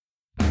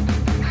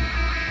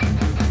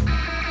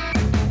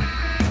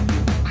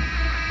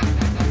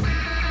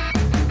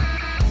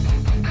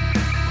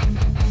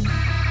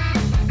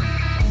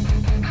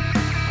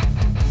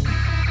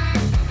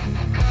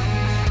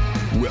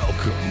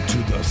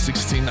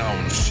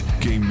Ounce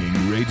Gaming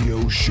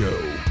Radio Show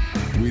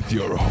with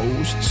your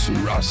hosts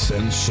Russ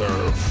and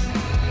Surf.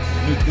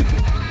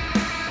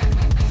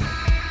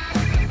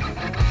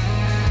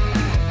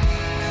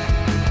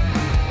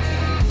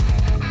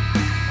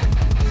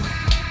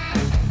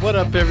 What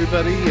up,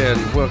 everybody,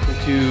 and welcome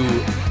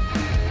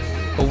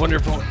to a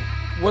wonderful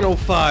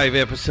 105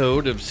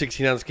 episode of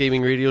 16 Ounce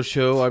Gaming Radio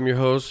Show. I'm your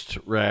host,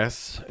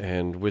 Ras,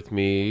 and with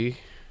me,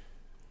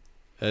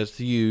 as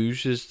the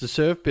usual, is the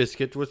Surf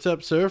Biscuit. What's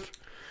up, Surf?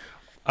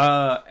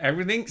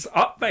 Everything's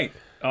up, mate.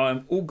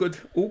 I'm all good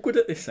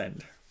at this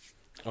end.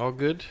 All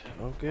good?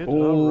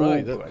 All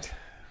right. good.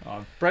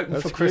 I'm broken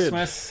for That's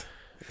Christmas,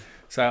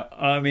 so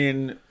I'm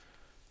in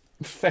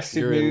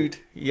festive mood.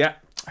 Yeah.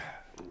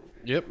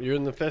 Yep, you're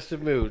in the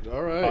festive mood.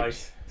 All right. I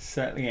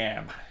certainly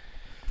am.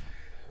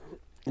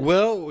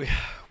 Well,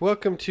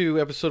 welcome to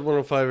episode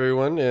 105,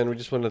 everyone, and we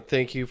just want to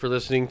thank you for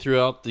listening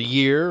throughout the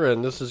year,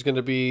 and this is going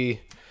to be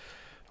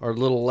our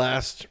little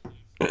last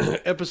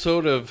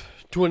episode of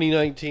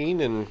 2019,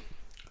 and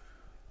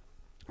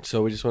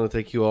so we just want to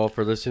thank you all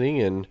for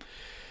listening and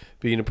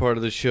being a part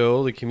of the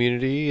show, the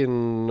community,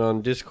 and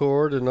on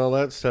Discord and all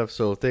that stuff,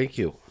 so thank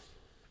you.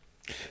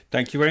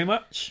 Thank you very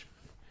much.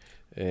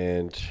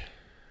 And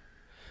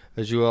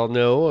as you all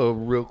know,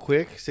 real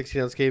quick,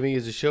 16 Ounce Gaming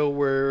is a show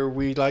where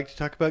we like to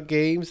talk about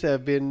games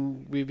that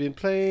we've been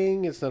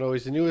playing. It's not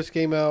always the newest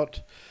game out,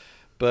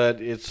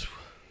 but it's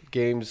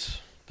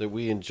games that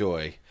we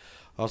enjoy.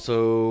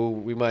 Also,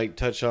 we might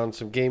touch on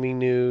some gaming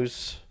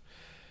news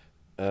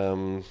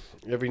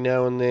every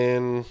now and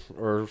then,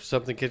 or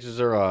something catches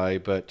our eye,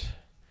 but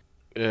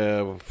we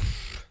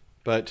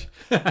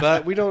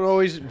don't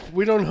always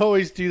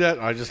do that.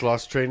 I just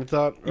lost train of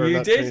thought.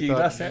 You did. You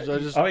lost it. I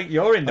think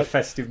you're in the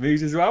festive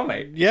mood as well,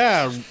 mate.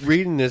 Yeah,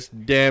 reading this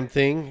damn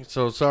thing.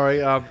 So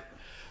sorry.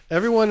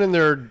 Everyone and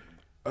their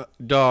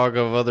dog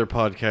of other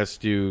podcasts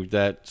do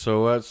that.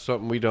 So that's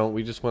something we don't.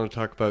 We just want to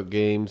talk about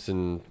games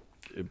and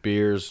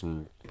beers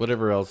and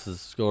whatever else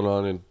is going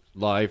on in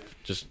life,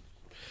 just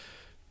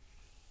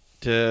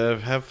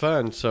to have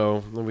fun.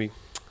 So we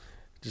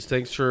just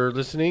thanks for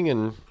listening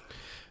and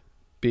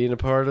being a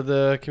part of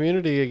the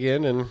community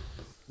again, and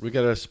we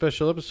got a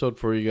special episode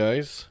for you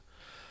guys.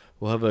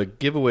 We'll have a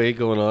giveaway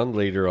going on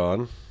later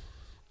on.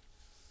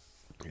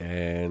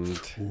 And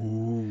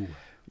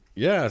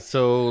yeah,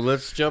 so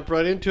let's jump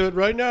right into it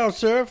right now,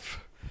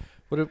 Surf.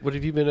 What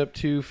have you been up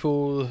to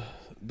for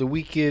the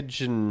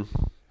weekage and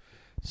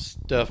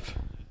stuff?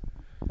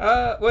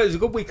 Well, it was a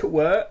good week at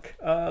work.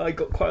 I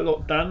got quite a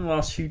lot done the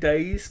last few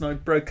days, and I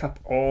broke up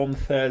on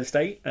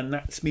Thursday, and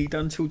that's me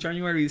done till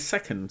January the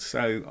 2nd,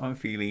 so I'm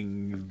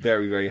feeling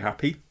very, very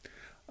happy.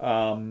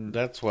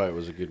 That's why it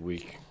was a good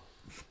week.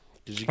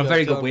 A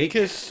very good week.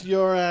 Kiss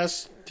your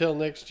ass till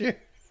next year.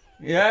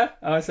 Yeah,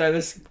 so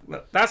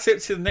that's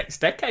it to the next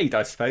decade,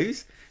 I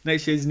suppose.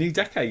 Next year's a new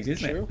decade,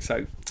 isn't it?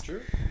 So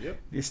True. Yep.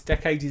 This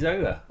decade is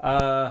over.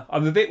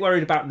 I'm a bit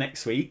worried about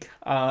next week.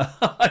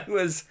 I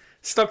was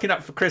stocking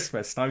up for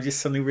Christmas, and I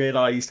just suddenly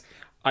realised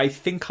I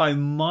think I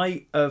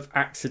might have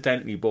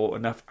accidentally bought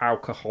enough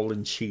alcohol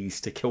and cheese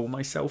to kill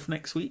myself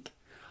next week.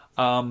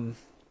 I've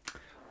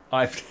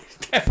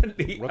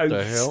definitely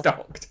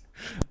overstocked.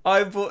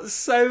 I bought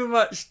so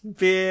much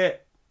beer,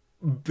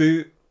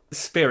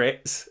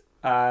 spirits,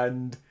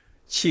 and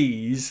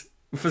cheese.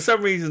 For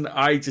some reason,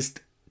 I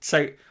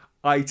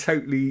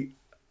totally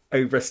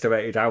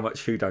overestimated how much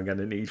food I'm going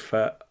to need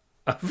for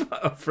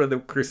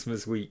the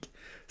Christmas week.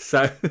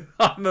 So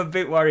I'm a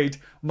bit worried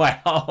my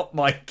heart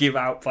might give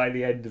out by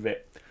the end of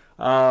it.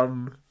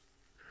 I'm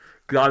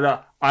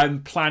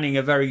planning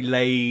a very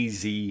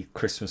lazy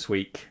Christmas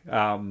week.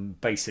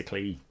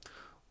 Basically,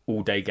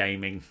 all day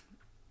gaming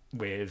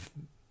with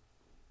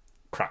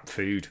crap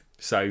food.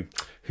 So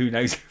who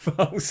knows if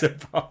I'll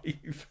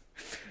survive.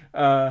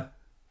 But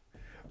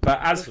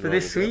as for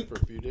this week,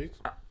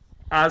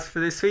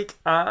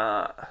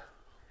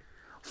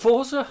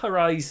 Forza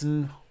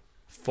Horizon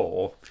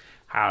 4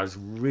 has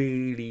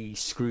really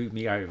screwed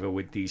me over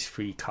with these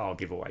free car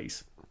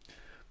giveaways.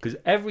 Because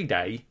every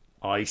day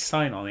I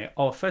sign on it.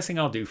 First thing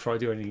I'll do before I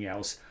do anything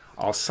else,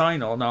 I'll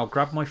sign on, I'll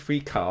grab my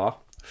free car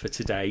for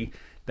today,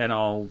 then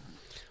I'll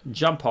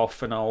jump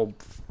off and I'll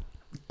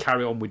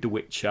carry on with The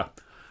Witcher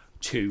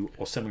 2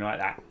 or something like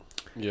that.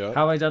 Yeah.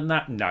 Have I done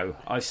that? No.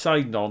 I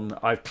signed on,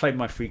 I've claimed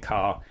my free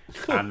car,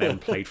 and then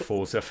played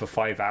Forza for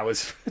 5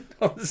 hours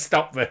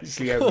non-stop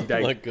virtually every day.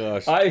 Oh my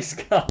gosh. I just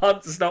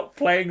can't stop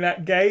playing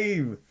that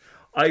game.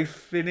 I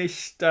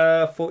finished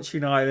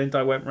Fortune Island.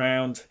 I went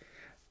round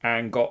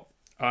and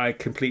I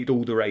completed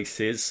all the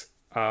races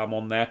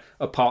on there,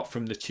 apart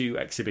from the 2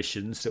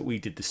 exhibitions that we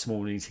did this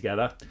morning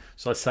together.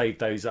 So I saved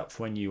those up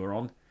for when you were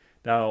on.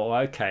 Oh,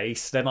 okay.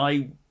 So then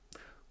I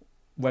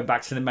went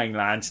back to the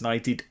mainland and I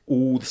did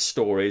all the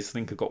stories. I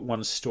think I've got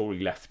 1 story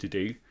left to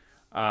do.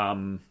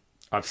 I've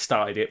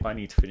started it, but I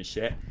need to finish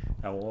it.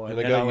 And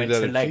I got you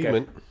that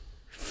achievement.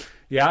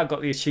 Yeah, I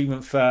got the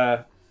achievement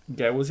for,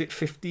 was it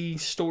 50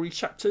 story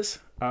chapters?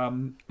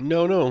 No.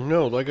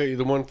 I got you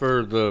the one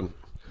for the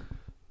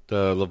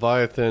The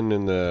Leviathan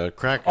and the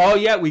Kraken. Oh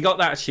yeah, we got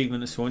that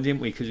achievement this morning,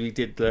 didn't we? Because we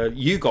did the.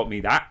 You got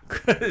me that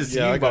because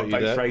Yeah, you I got you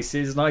both that.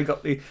 races, and I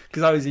got the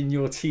because I was in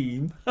your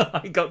team.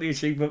 I got the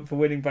achievement for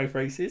winning both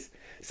races,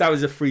 so that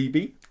was a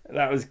freebie.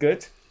 That was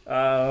good.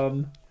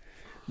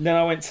 Then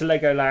I went to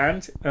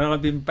Legoland, and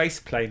I've been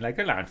basically playing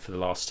Legoland for the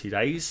last 2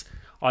 days.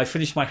 I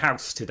finished my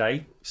house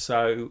today,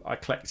 so I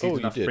collected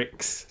enough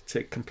bricks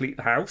to complete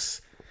the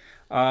house.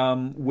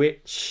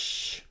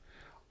 Which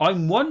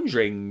I'm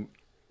wondering.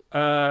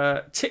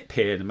 Tip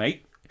here,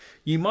 mate.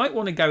 You might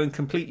want to go and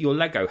complete your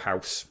Lego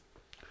house.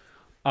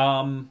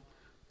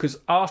 Because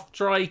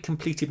after I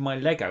completed my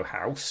Lego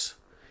house,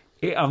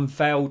 it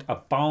unveiled a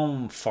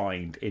barn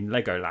find in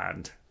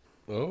Legoland.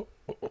 Oh.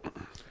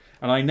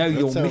 And I know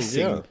you're sounds-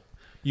 missing. yeah.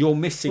 You're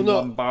missing Well,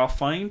 no. one bar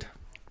find.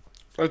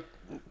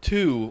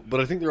 2, but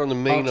I think they're on the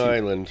main Oh, 2.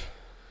 island.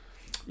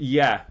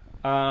 Yeah.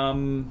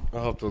 I'll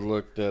have to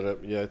look that up.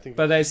 Yeah, I think.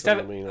 But there's it's on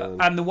the main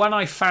island. and the one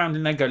I found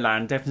in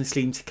Legoland definitely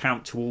seemed to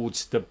count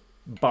towards the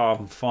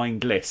barn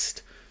find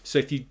list. So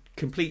if you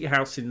complete your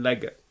house in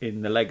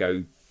the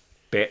Lego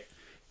bit,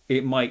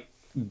 it might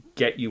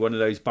get you one of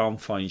those barn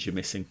finds you're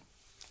missing.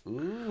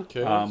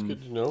 Okay, that's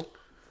good to know.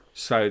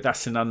 So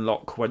that's an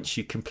unlock once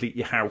you complete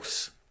your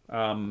house.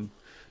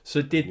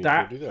 So did Need to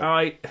that. do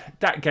that.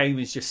 That game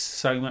is just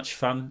so much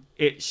fun.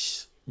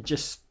 It's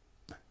just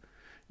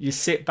you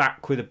sit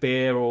back with a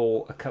beer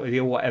or a cup of tea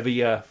or whatever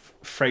your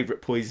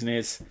favourite poison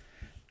is.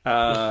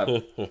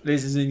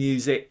 Listen to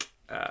music.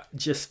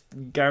 Just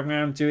go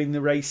around doing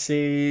the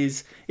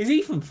races. It's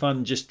even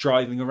fun just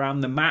driving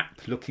around the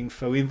map looking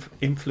for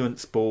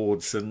influence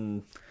boards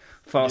and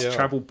fast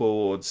travel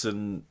boards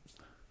and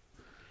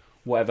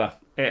whatever.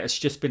 It's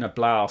just been a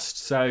blast.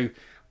 So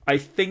I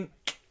think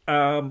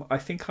I'm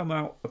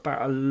out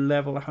about a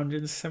level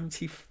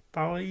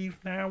 175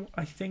 now.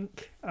 I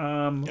think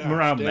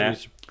around there.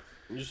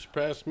 You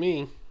surpassed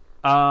me.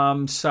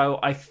 So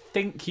I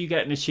think you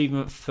get an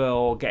achievement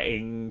for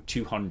getting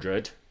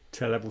 200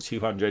 to level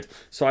 200.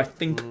 So I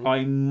think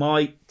I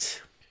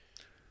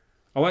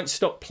won't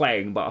stop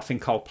playing, but I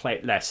think I'll play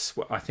it less.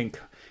 I think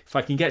if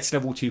I can get to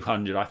level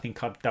 200, I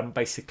think I've done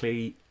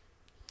basically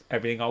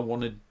everything I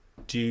want to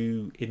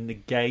do in the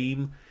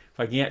game. If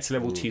I can get to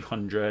level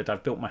 200,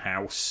 I've built my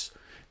house.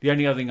 The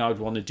only other thing I would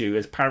want to do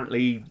is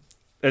apparently,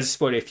 as a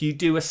spoiler, if you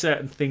do a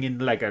certain thing in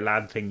the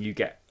Legoland thing, you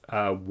get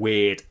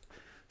weird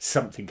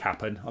something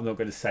happen. I'm not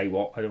going to say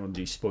what. I don't want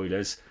to do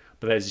spoilers.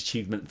 But there's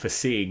achievement for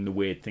seeing the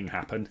weird thing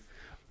happen.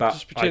 But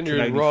Just pretend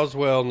you're in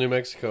Roswell, New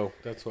Mexico.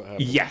 That's what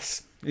happened.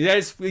 Yes. I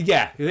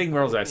think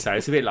Roswell so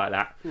it's a bit like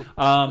that.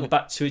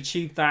 But to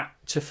achieve that,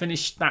 to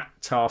finish that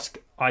task,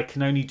 I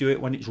can only do it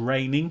when it's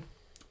raining.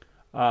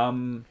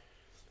 There's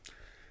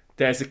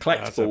a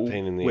collectible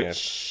pain in the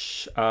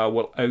which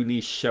will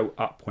only show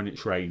up when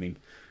it's raining.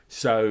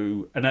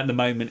 So, and at the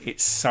moment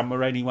it's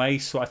summer anyway.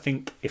 So I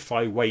think if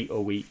I wait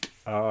a week,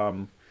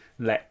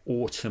 let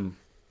autumn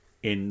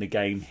in the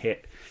game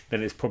hit,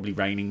 then it's probably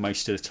raining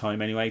most of the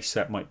time anyway.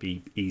 So that might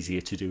be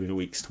easier to do in a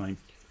week's time.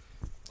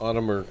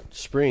 Autumn or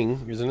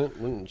spring, isn't it?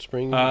 Wouldn't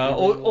spring?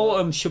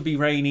 Autumn should be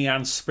rainy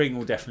and spring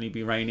will definitely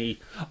be rainy.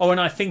 Oh, and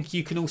I think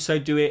you can also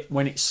do it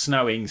when it's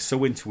snowing, so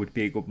winter would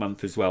be a good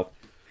month as well.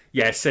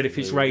 Yeah, said if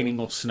it's raining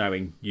or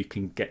snowing, you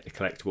can get the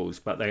collectibles,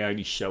 but they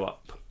only show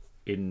up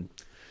in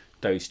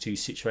those two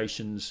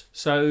situations.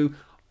 So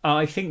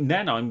I think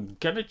then I'm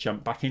going to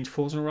jump back into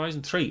Forza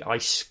Horizon 3. I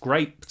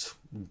scraped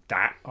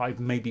that. I've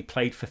maybe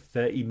played for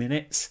 30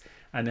 minutes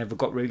and never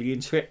got really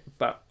into it,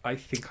 but I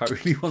think I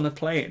really want to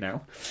play it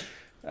now.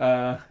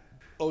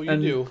 You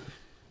do.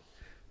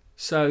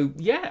 So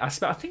yeah,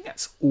 I think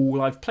that's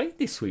all I've played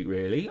this week.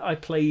 Really, I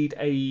played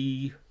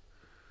a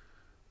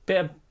bit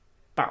of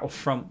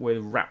Battlefront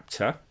with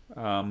Raptor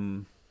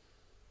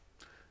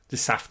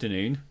this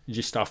afternoon.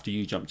 Just after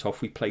you jumped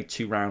off, we played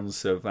 2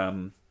 rounds of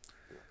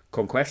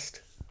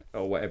Conquest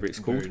or whatever it's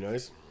called. Very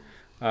nice.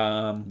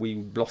 We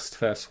lost the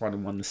first one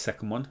and won the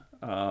second one.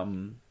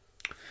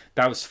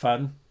 That was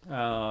fun.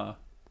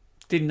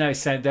 Didn't know,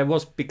 so there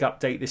was a big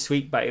update this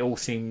week, but it all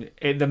seemed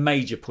the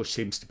major push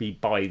seems to be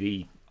by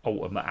the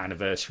Ultimate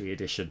Anniversary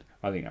Edition.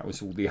 I think that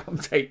was all the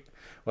update.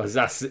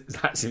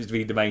 That seems to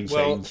be the main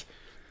change.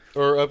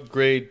 Or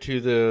upgrade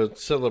to the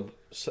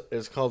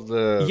it's called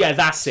the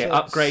that's it.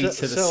 Upgrade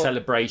to the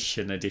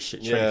Celebration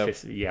Edition,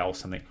 25th, or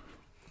something.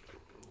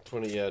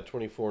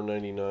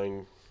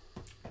 24.99.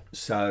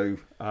 So,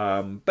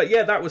 but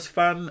yeah, that was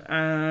fun,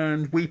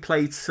 and we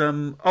played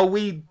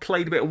we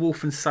played a bit of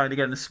Wolfenstein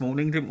again this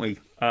morning, didn't we?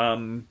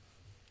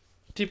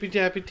 Tippy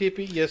tappy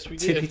tippy, yes we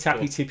did.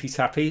 Tippy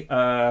tappy.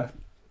 I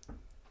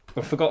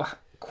forgot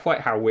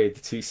quite how weird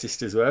the two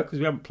sisters were because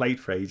we haven't played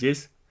for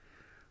ages.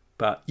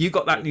 But you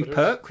got that new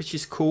perk, which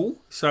is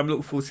cool. So I'm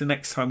looking forward to the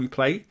next time we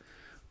play.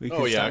 We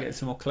can start getting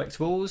some more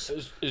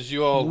collectibles. As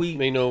you all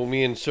may know,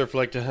 me and Surf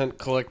like to hunt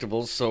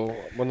collectibles. So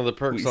one of the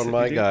perks on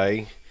my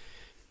guy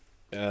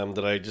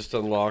that I just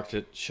unlocked,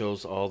 it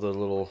shows all the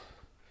little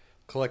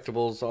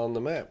collectibles on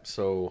the map.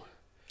 So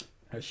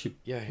that should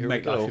here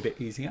make we go. life a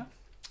bit easier.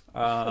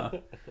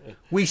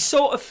 We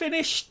sort of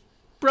finished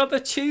Brother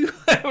 2.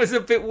 That was a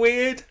bit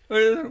weird.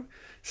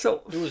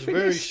 So It was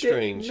very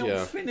strange,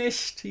 yeah.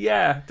 Finished.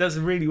 Yeah, that's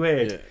really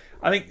weird. Yeah.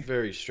 I think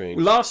Very strange.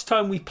 last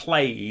time we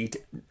played,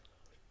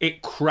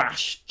 it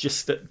crashed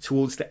just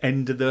towards the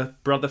end of the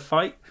brother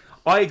fight.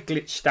 I had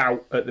glitched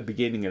out at the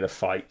beginning of the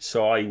fight,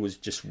 so I was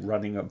just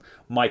running.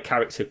 My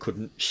character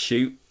couldn't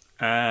shoot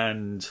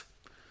Right.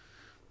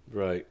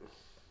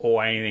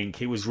 or anything.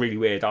 It was really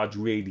weird. I'd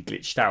really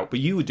glitched out. But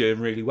you were doing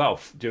really well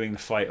doing the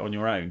fight on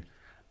your own.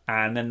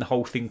 And then the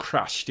whole thing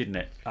crashed, didn't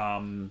it?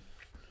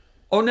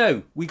 Oh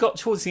no, we got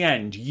towards the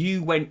end.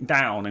 You went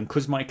down, and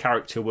because my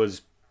character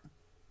was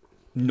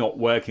not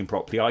working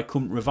properly, I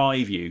couldn't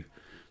revive you.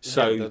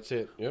 So Yeah, that's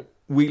it. Yep.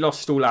 we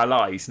lost all our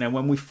lives. Now,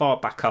 when we fired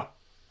back up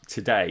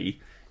today,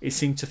 it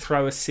seemed to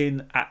throw us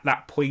in at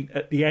that point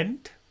at the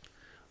end.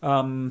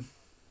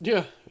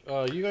 Yeah.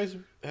 You guys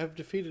have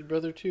defeated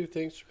Brother 2.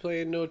 Thanks for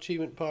playing. No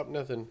achievement pop,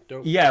 nothing.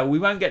 Don't. Yeah, we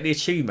won't get the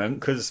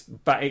achievement,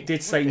 but it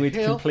did say the we'd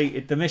hell?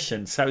 completed the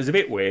mission, so it was a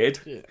bit weird.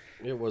 Yeah,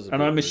 it was.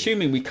 And I'm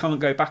assuming we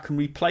can't go back and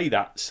replay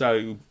that,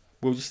 so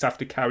we'll just have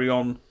to carry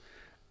on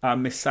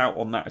and miss out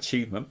on that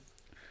achievement.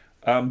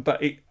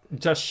 But it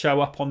does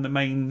show up on the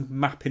main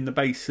map in the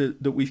base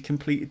that we've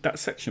completed that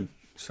section.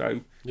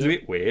 So it's a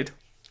bit weird.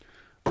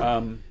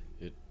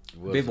 It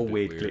was Bit of a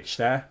weird glitch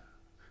there.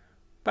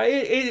 But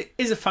it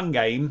is a fun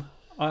game.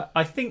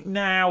 I think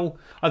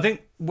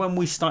when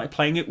we started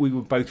playing it, we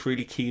were both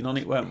really keen on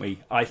it, weren't we?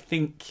 I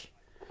think,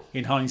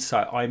 in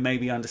hindsight, I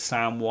maybe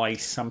understand why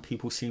some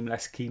people seem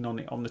less keen on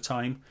it on the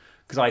time.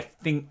 Because I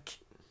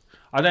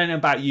don't know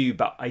about you,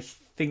 but I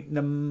think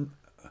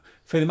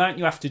for the amount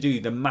you have to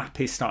do, the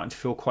map is starting to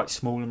feel quite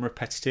small and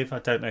repetitive. I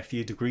don't know if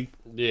you'd agree.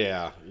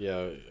 Yeah,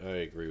 I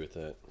agree with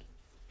that.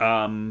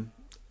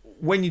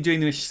 When you're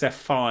doing the missions, they're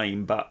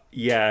fine, but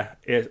yeah,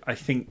 I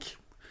think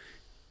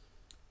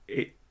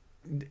it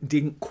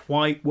didn't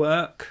quite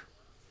work.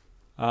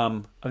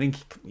 I think,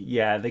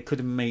 they could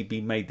have maybe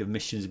made the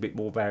missions a bit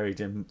more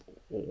varied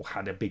or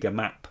had a bigger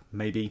map,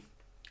 maybe.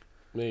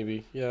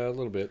 Maybe, yeah, a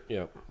little bit,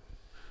 yeah.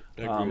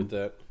 I agree with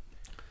that.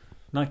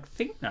 And I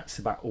think that's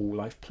about all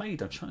I've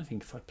played. I'm trying to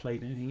think if I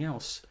played anything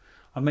else.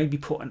 I maybe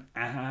put an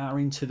hour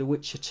into The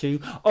Witcher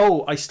 2.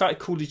 Oh, I started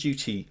Call of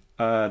Duty,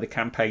 the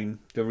campaign,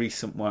 the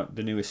recent one,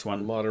 the newest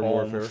one, Modern on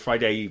Warfare.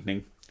 Friday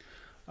evening.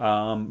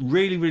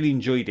 Really, really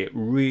enjoyed it.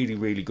 Really,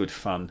 really good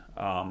fun.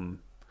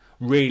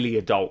 Really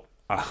adult.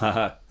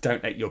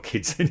 Don't let your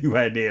kids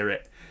anywhere near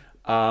it.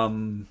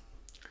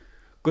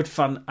 Good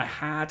fun. I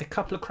had a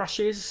couple of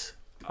crashes.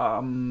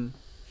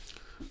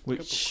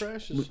 Which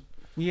Crashes.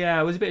 yeah,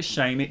 it was a bit of a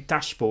shame. It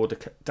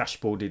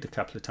dashboarded a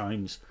couple of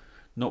times.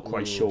 Not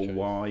quite sure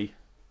why.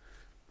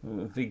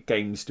 I think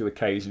games do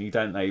occasionally,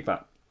 don't they?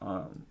 But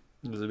I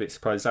was a bit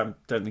surprised. I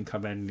don't think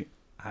I've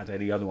had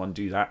any other one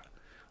do that.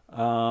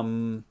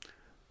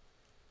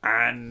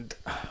 And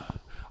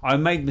I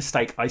made a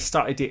mistake. I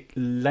started it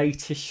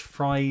late-ish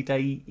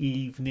Friday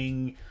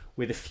evening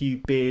with a few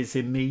beers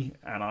in me,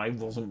 and I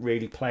wasn't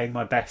really playing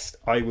my best.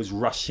 I was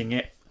rushing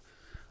it.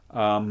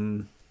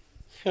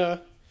 Yeah.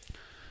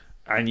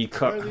 And you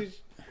can't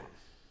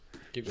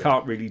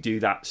really do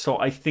that. So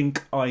I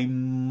think I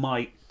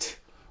might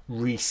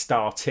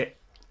restart it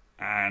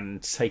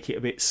and take it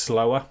a bit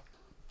slower.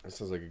 That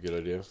sounds like a good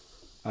idea.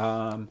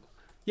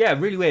 Yeah,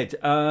 really weird.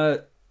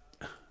 The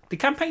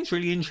campaign's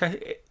really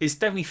interesting. It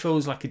definitely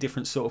feels like a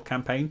different sort of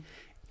campaign.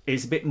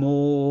 It's a bit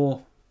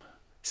more...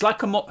 It's like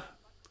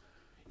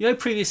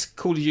previous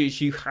Call of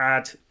Duty you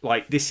had,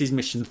 like, this is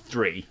mission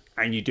 3,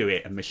 and you do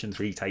it, and mission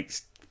 3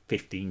 takes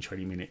 15,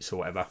 20 minutes or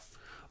whatever.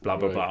 Blah,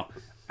 blah, blah.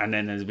 And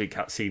then there's a big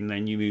cutscene, and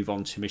then you move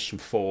on to mission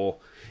 4.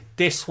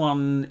 This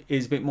one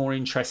is a bit more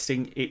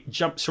interesting. It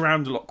jumps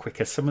around a lot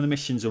quicker. Some of the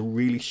missions are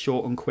really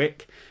short and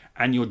quick,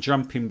 and you're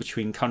jumping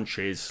between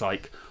countries.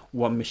 Like,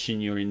 one mission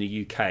you're in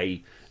the UK,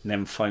 and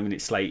then 5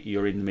 minutes later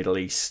you're in the Middle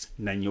East,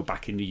 and then you're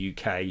back in the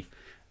UK.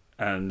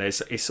 And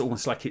it's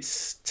almost like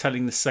it's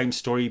telling the same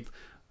story.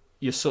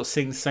 You're sort of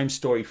seeing the same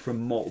story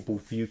from multiple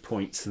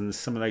viewpoints, and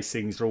some of those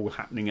things are all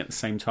happening at the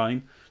same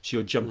time. So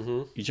you're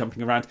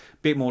jumping around, a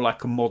bit more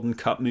like a modern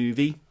cut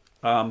movie.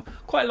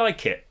 Quite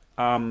like it.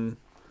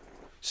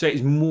 So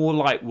it's more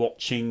like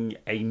watching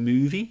a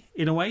movie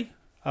in a way.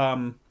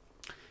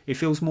 It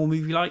feels more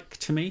movie-like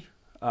to me.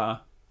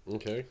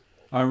 Okay.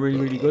 Really,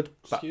 really good.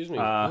 Excuse me.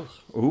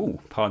 Ooh,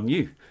 pardon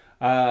you.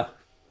 But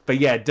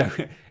yeah,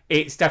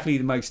 it's definitely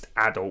the most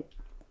adult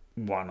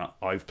one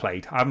I've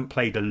played. I haven't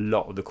played a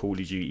lot of the Call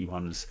of Duty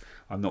ones.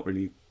 I'm not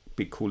really a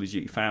big Call of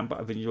Duty fan, but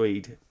I've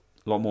enjoyed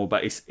a lot more.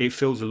 But it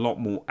feels a lot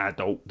more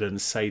adult than,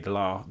 say, the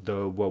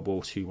World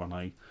War II one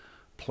I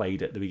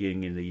played at the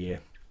beginning of the year.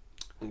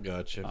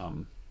 Gotcha.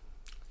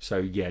 So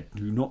yeah,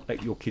 do not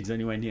let your kids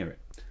anywhere near it.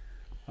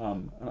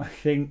 I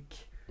think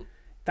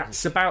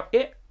that's about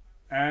it.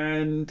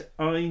 And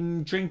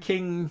I'm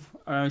drinking,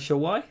 sure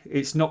why.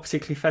 It's not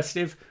particularly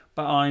festive,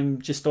 but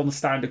I'm just on the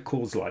standard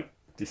Coors Light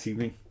this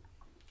evening.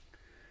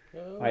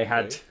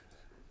 Okay.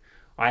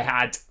 I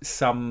had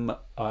some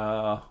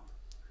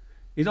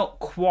It's not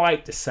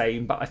quite the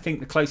same, but I think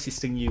the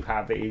closest thing you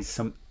have is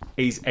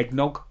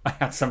eggnog. I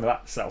had some of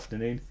that this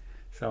afternoon,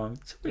 so I'm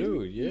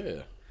Oh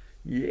yeah.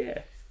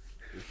 yeah.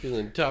 You're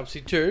feeling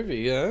topsy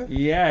turvy, huh?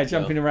 Yeah,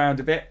 jumping around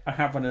a bit. I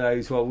have one of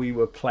those while we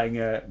were playing.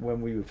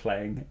 When we were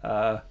playing,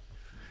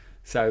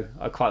 so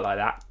I quite like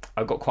that.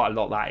 I've got quite a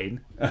lot of that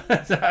in.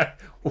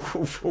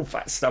 all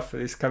that stuff for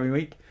this coming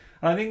week,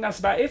 and I think that's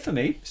about it for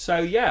me. So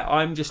yeah,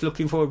 I'm just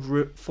looking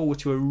forward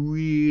to a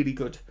really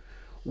good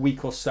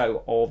week or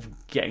so of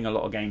getting a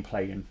lot of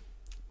gameplay in.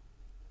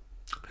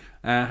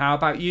 How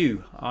about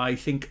you? I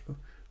think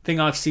thing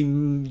I've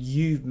seen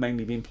you've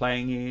mainly been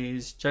playing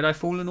is Jedi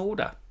Fallen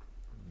Order.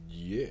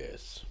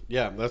 Yes.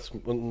 Yeah, that's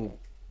the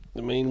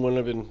main one.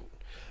 I've been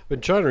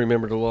trying to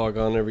remember to log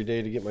on every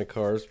day to get my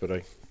cars, but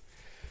I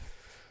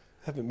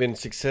haven't been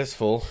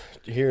successful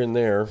here and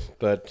there.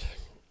 But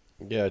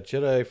yeah,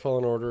 Jedi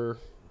Fallen Order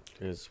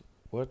is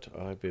what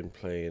I've been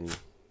playing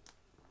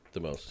the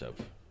most of.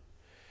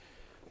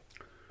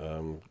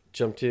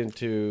 Jumped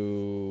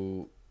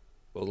into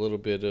a little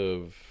bit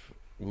of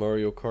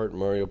Mario Kart,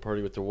 Mario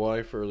Party with the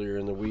wife earlier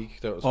in the week.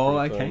 That was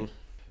pretty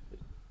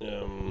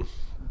fun.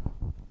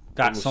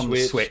 That's on the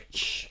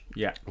Switch.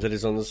 Yeah. That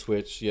is on the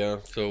Switch, yeah.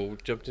 So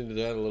jumped into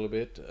that a little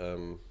bit.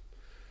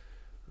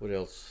 What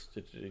else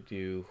did I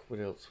do? What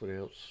else?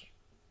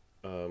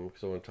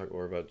 Because I want to talk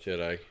more about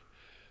Jedi.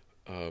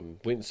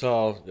 Went and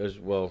saw, as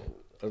well,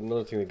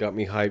 another thing that got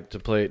me hyped to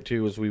play it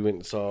too was we went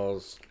and saw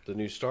the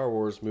new Star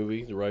Wars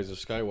movie, The Rise of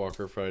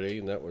Skywalker, Friday,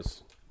 and that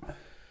was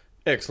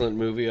excellent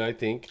movie, I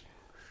think.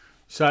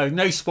 So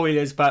no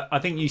spoilers, but I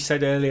think you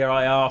said earlier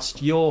I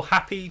asked, you were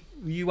happy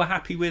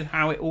with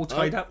how it all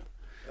tied up?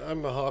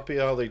 I'm happy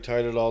how they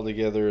tied it all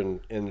together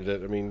and ended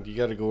it. I mean, you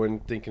got to go in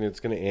thinking it's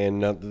going to end,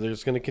 not that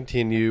there's going to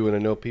continue. And I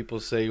know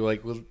people say,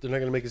 like, well, they're not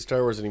going to make it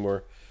Star Wars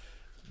anymore.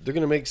 They're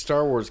going to make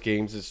Star Wars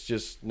games. It's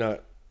just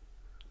not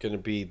going to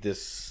be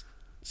this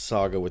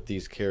saga with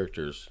these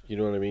characters. You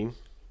know what I mean?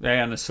 They're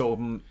going to sort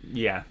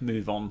of,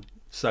 move on.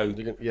 So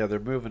they're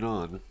moving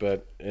on.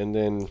 And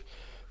then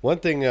one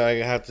thing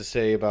I have to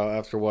say about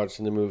after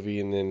watching the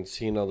movie and then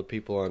seeing all the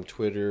people on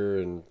Twitter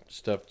and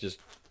stuff just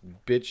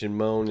bitch and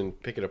moan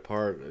and pick it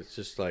apart, it's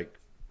just like,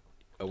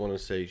 I want to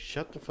say,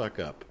 shut the fuck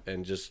up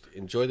and just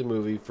enjoy the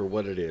movie for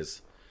what it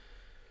is.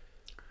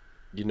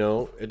 You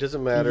know, it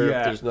doesn't matter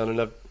if there's not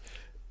enough,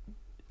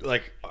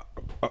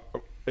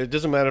 it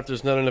doesn't matter if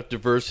there's not enough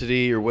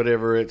diversity or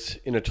whatever. It's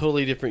in a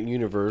totally different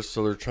universe,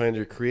 so they're trying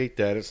to create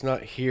that. It's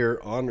not here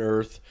on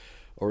Earth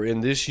or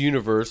in this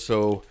universe,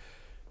 so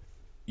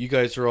you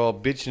guys are all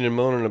bitching and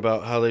moaning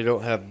about how they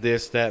don't have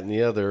this, that, and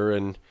the other,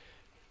 and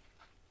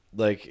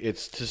like,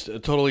 it's just a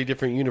totally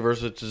different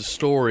universe. It's a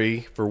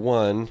story, for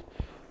one,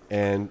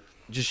 and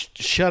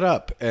just shut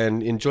up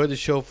and enjoy the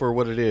show for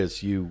what it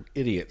is, you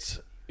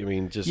idiots. I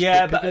mean, just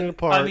pick it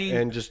apart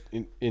and just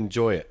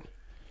enjoy it.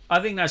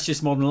 I think that's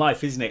just modern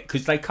life, isn't it?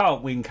 Because they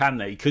can't win, can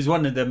they? Because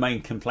one of the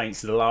main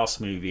complaints of the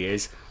last movie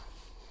is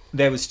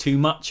there was too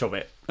much of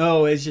it.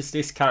 Oh, it's just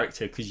this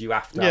character because you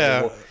have to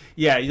have it.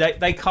 Yeah,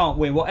 they can't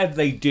win. Whatever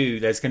they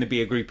do, there's going to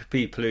be a group of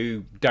people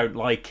who don't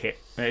like it.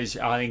 I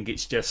think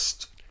it's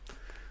just...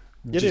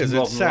 It is.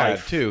 It's sad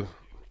life. Too.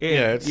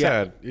 It's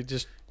sad. It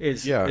just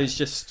is. Yeah. It's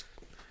just.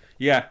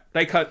 Yeah,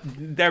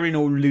 they're in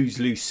a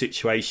lose-lose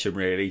situation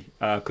really,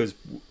 because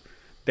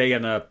they're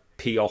gonna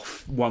pee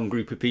off one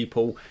group of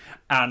people,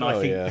 and I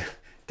think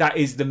that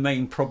is the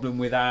main problem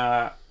with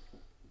our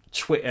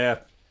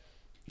Twitter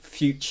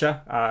future.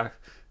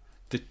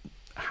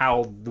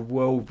 How the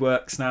world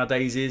works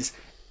nowadays is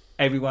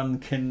everyone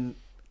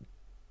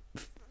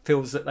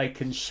feels that they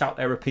can shout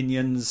their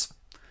opinions.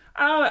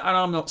 And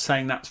I'm not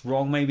saying that's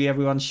wrong. Maybe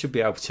everyone should be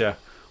able to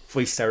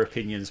voice their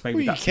opinions.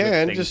 Maybe that's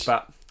a good thing.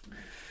 But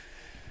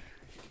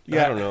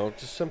I don't know.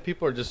 Just some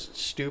people are just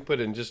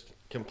stupid and just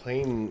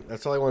complain.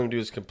 That's all I want to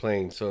do is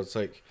complain. So it's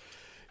like,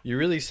 you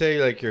really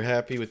say like you're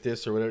happy with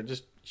this or whatever.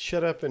 Just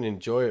shut up and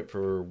enjoy it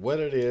for what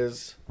it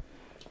is,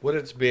 what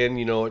it's been.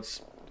 You know,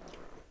 it's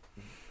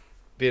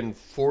been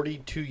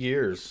 42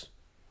 years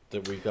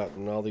that we've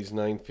gotten all these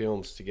 9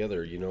 films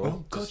together, you know.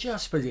 Oh, God, I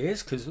suppose it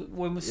is, because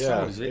when was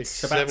it?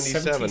 It's about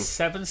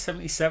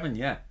 77,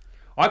 yeah.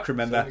 I can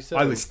remember, 77.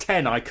 I was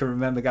 10, I can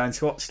remember going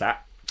to watch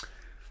that.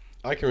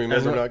 I can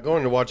remember not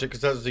going to watch it,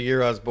 because that was the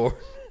year I was born.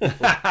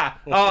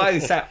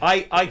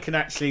 I can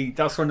actually,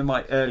 that's one of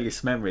my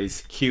earliest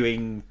memories,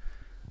 queuing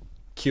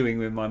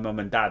with my mum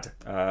and dad,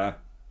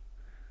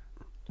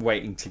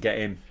 waiting to get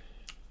in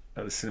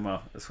at the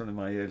cinema. That's one of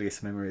my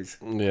earliest memories.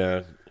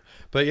 Yeah.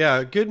 But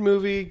yeah, good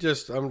movie.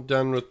 Just, I'm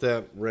done with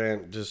that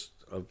rant just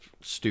of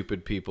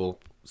stupid people.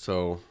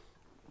 So,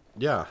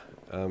 yeah,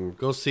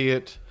 go see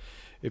it.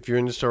 If you're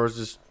into Star Wars,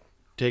 just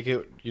take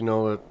it. You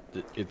know,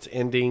 it's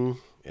ending,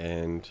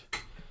 and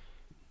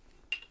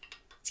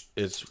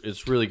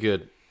it's really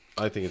good.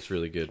 I think it's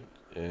really good,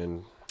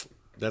 and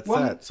that's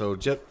that. So,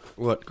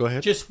 what? Go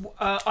ahead. Just,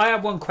 I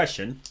have one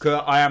question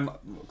because I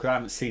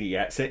haven't seen it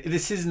yet. So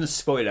this isn't a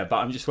spoiler, but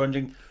I'm just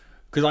wondering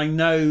because I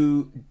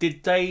know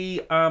did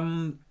the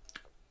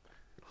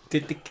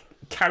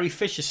Carrie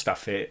Fisher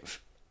stuff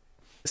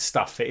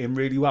stuff fit in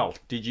really well.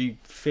 Did you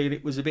feel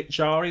it was a bit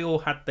jarry,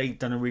 or had they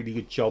done a really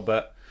good job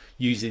at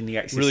using the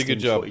existing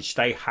footage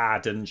they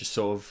had and just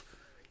sort of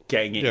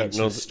getting it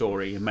into the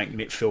story and making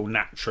it feel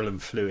natural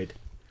and fluid?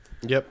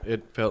 Yep,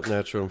 it felt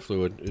natural and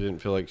fluid. It didn't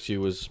feel like she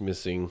was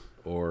missing,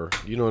 or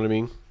you know what I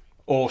mean?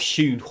 Or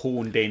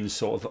shoehorned in,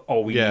 sort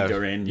of, we need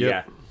her in. Yep.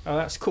 Yeah. Oh,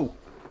 that's cool.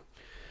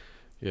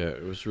 Yeah,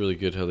 it was really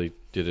good how they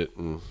did it.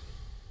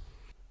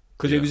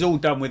 Because it was all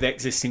done with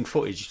existing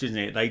footage, didn't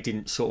it? They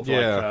didn't sort of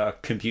like a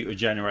computer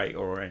generator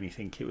or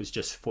anything. It was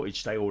just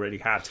footage they already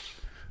had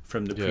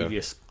from the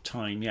previous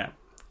time. Yeah,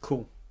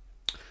 cool.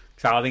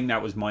 So I think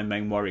that was my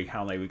main worry,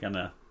 how they were going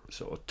to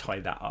sort of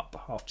tie that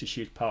up after she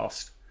had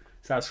passed.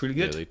 So that's really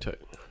good. Yeah, they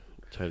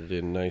tied it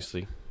in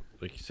nicely.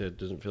 Like you said, it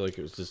doesn't feel like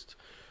it was just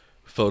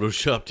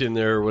photoshopped in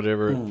there or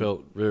whatever. It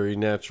felt very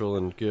natural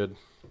and good.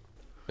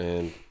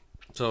 And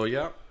so,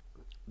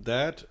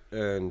 that,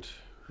 and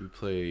we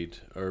played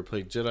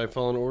Jedi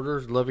Fallen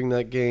Order. Loving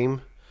that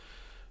game.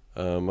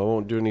 I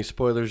won't do any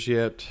spoilers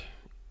yet,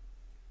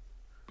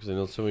 because I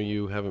know some of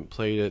you haven't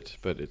played it,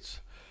 but it's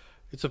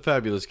a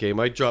fabulous game.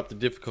 I dropped the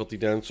difficulty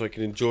down so I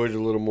can enjoy it a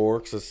little more,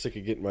 because I was sick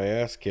of getting my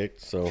ass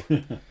kicked. So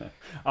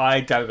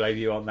I don't blame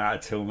you on that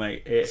at all,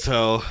 mate.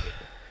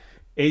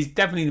 It's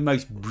definitely the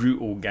most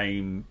brutal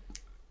game.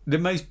 The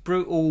most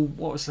brutal,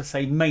 what was I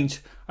say,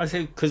 I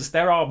say, because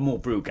there are more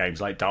brutal games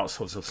like Dark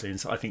Souls or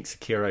Sins. I think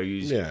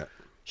Sekiro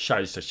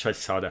shows the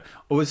choice harder.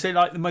 Or was it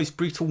like the most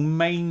brutal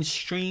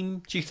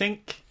mainstream, do you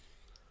think?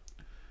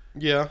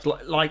 Yeah,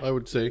 like I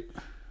would say.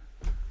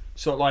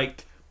 Sort of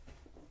like,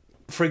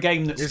 for a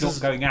game that's not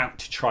going out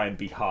to try and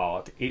be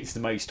hard, it's the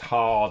most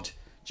hard,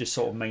 just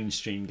sort of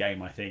mainstream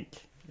game, I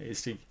think. You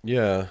sit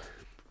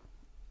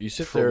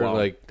there and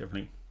like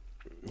definitely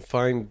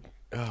find,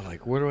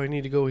 like, where do I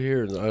need to go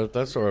here?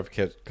 That's where I've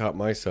caught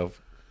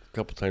myself a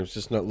couple times,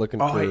 just not looking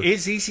for... it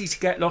is easy to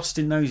get lost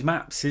in those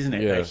maps, isn't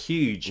it? Yeah, they're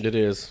huge. It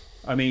is.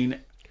 I mean,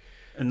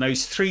 and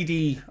those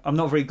 3D... I'm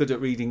not very good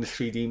at reading the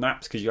 3D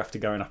maps because you have to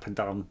go up and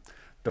down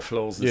the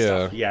floors and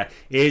stuff. Yeah,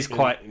 it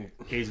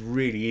is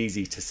really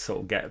easy to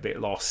sort of get a bit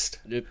lost.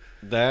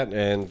 That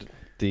and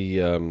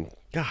the...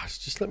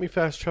 just let me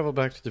fast travel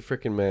back to the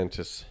frickin'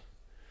 Mantis.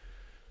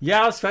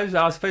 Yeah, I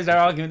suppose their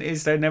argument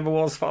is there never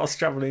was fast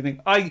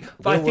traveling. I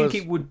think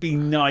it would be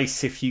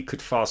nice if you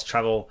could fast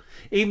travel,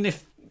 even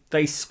if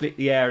they split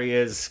the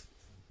areas,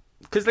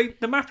 because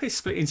the map is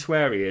split into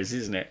areas,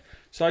 isn't it?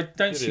 So I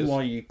don't see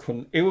why you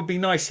couldn't. It would be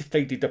nice if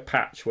they did a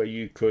patch where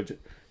you could,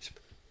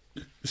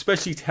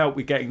 especially to help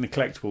with getting the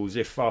collectibles.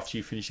 If after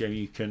you finish the game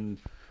you can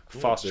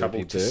fast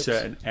travel to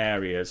certain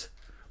areas.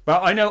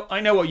 But I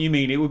know what you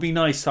mean. It would be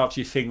nice after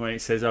your thing when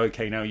it says,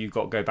 "Okay, now you've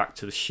got to go back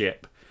to the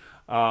ship."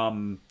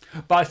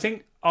 But I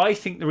think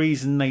the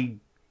reason they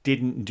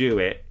didn't do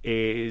it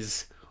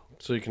is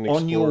so you can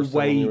on your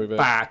way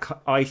back.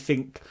 I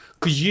think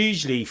because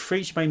usually for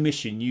each main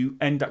mission you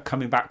end up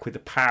coming back with a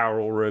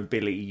power or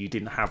ability you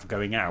didn't have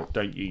going out,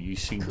 don't you? You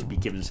seem to be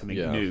given something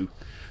new.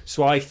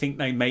 So I think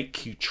they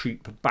make you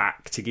troop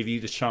back to give you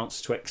the chance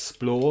to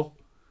explore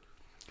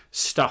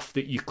stuff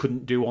that you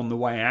couldn't do on the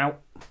way out.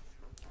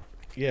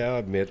 Yeah, I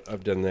admit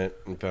I've done that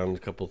and found a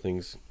couple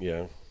things.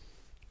 Yeah.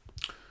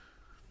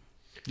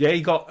 Yeah,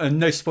 you got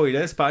no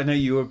spoilers, but I know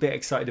you were a bit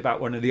excited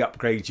about one of the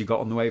upgrades you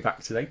got on the way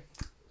back today.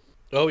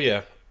 Oh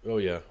yeah.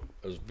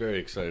 I was very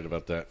excited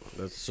about that.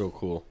 That's so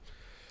cool.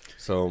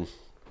 So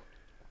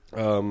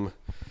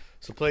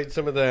played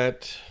some of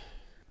that.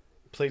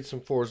 Played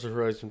some Forza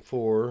Horizon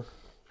 4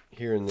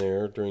 here and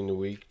there during the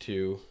week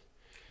too.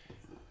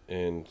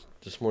 And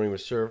this morning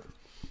with Surf.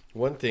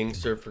 One thing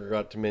Surf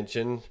forgot to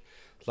mention.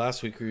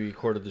 Last week we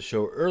recorded the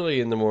show early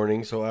in the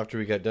morning, so after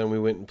we got done, we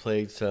went and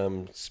played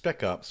some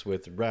Spec Ops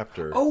with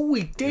Raptor. Oh,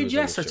 we did,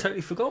 yes. I totally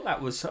forgot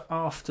that was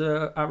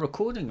after our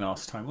recording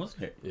last time,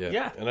 wasn't it?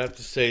 Yeah. And I have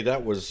to say,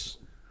 that was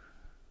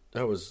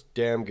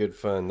damn good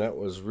fun. That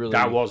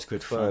was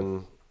good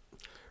fun.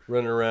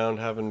 Running around,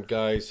 having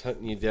guys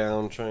hunting you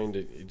down, trying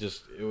to...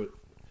 It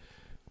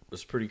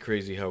was pretty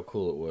crazy how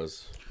cool it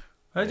was.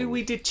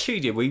 We did two,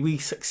 did we? We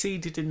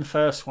succeeded in the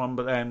first one,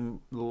 but then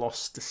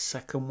lost the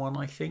second one,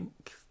 I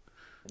think.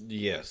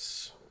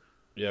 Yes.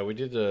 Yeah, we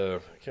did, I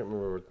can't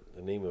remember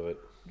the name of it.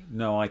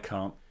 No, I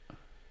can't.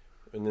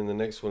 And then the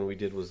next one we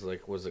did was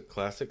it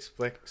Classic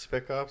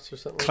Spec Ops or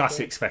something?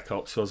 Classic Spec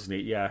Ops, wasn't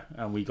it? Yeah,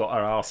 and we got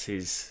our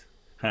asses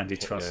handed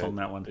to us on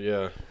that one.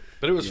 Yeah,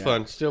 but it was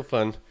fun, still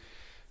fun.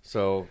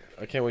 So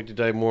I can't wait to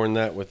dive more in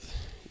that with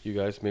you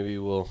guys. Maybe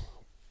we'll,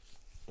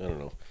 I don't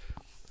know.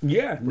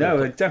 Yeah,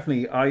 no,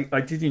 definitely.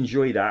 I did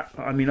enjoy that.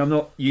 I mean, I'm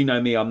not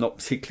not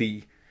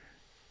particularly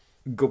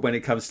good when it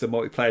comes to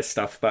multiplayer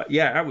stuff, but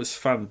yeah, that was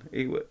fun.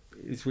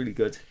 It's really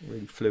good,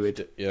 really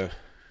fluid. Yeah.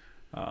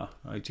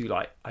 I do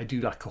like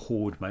a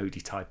horde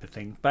modey type of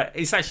thing, but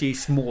it's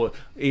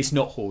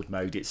not horde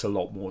mode. It's a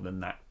lot more than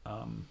that.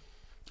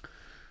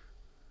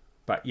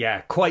 But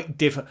yeah, quite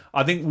different.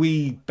 I think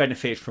we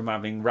benefited from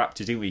having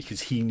Raptor, didn't we?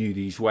 Because he knew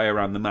his way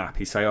around the map.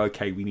 He'd say,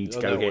 "Okay, we need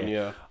to go here."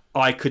 Yeah.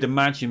 I could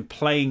imagine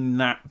playing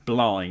that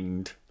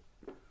blind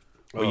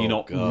or you're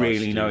not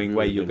really knowing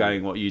where you're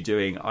going, what you're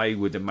doing, I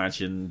would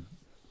imagine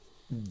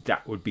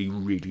that would be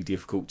really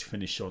difficult to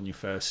finish on your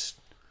first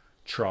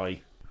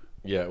try.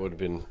 Yeah, that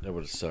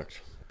would have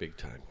sucked big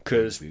time.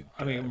 Because,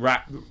 I mean,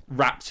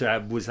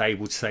 Raptor was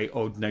able to say,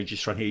 oh, no,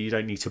 just run here. You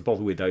don't need to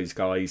bother with those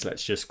guys.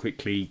 Let's just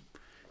quickly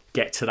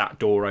get to that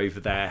door over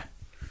there.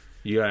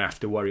 You don't have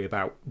to worry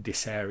about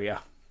this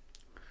area.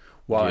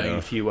 While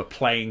if you were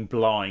playing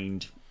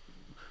blind,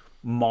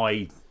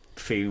 my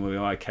feeling would be,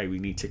 okay, we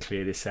need to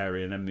clear this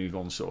area and then move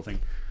on, sort of thing.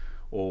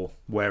 Or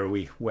where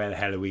the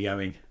hell are we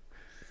going?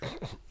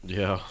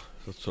 Yeah,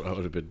 that's what I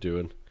would have been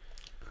doing.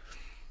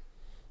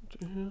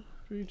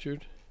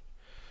 Richard.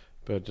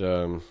 But,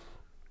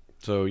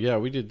 so yeah,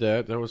 we did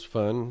that. That was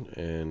fun.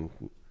 And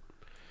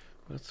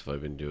that's what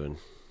I've been doing.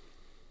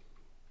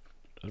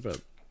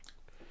 That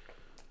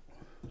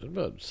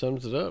about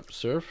sums it up,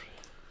 Surf.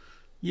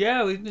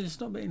 Yeah, it's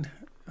not been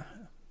a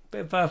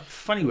bit of a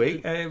funny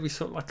week. We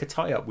sort of like a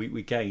tie-up week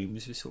with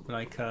games. We sort of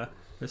like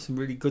there's some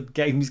really good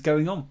games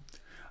going on.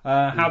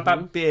 How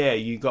about beer?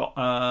 You got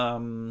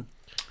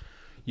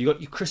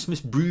your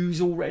Christmas brews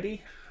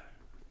already?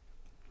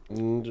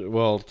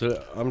 Well,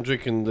 I'm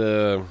drinking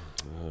the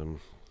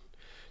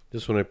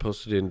this one I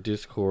posted in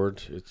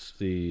Discord. It's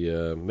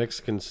the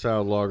Mexican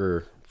style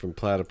lager from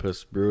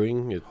Platypus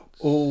Brewing. It's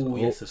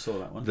yes, I saw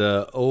that one.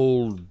 The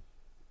Old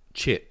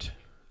Chit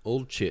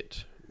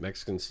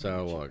Mexican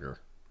style lager.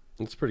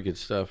 It's pretty good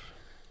stuff.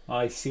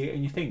 I see it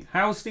in your thing.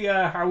 How's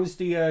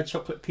the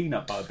chocolate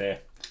peanut butter beer?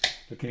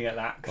 Looking at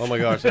that. Oh my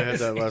gosh, I had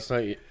that last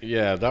night.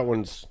 Yeah,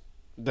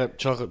 that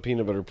chocolate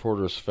peanut butter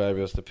porter is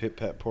fabulous. The Pit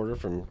Pat Porter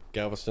from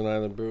Galveston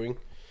Island Brewing.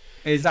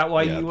 Is that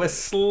why you were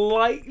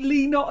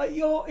slightly not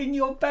in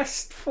your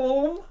best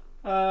form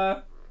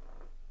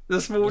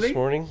this morning? This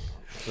morning,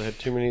 I had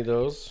too many of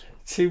those.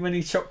 Too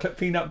many chocolate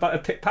peanut butter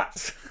Pit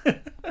Pats.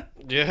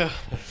 Yeah,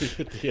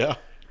 yeah.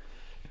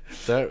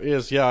 That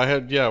is,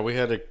 yeah. We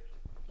had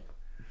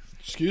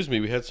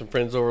we had some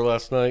friends over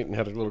last night and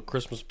had a little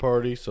Christmas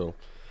party. So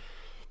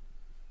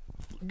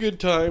good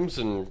times,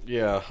 and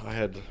yeah, I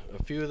had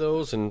a few of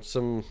those and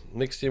some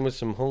mixed in with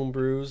some home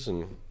brews,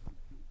 and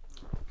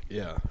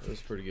yeah, it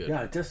was pretty good.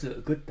 Yeah, it does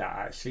look good, that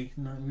actually.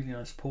 Really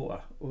nice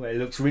porter. Oh, it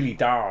looks really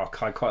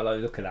dark. I quite like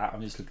the look of that.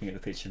 I'm just looking at the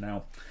picture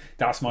now.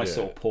 That's my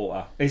sort of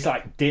porter. It's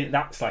like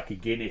that's like a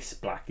Guinness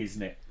black,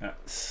 isn't it?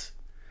 That's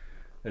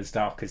as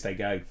dark as they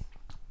go.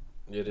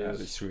 It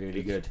is. It's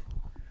really good.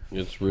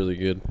 It's really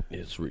good.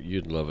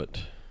 You'd love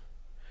it.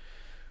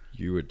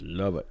 You would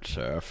love it,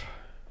 Surf.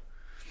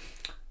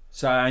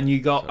 So, and you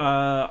got,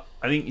 I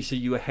think you said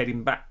you were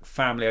heading back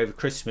family over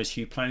Christmas.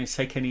 You planning to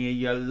take any of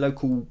your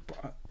local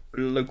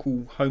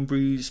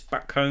homebrews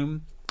back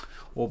home?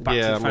 Or back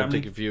to the family? Yeah, I'm going to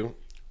take a few.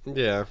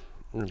 Yeah,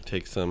 I'm going to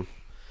take some.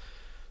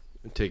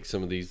 Take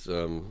some of these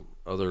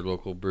other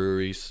local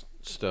breweries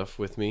stuff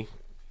with me.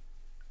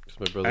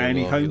 My brother-in-law,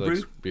 any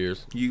homebrew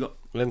beers? You got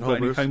any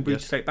homebrew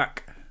to take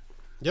back?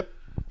 Yep.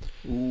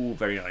 Ooh,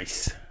 very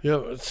nice.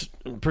 Yeah, it's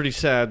pretty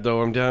sad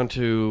though. I'm down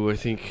to I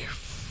think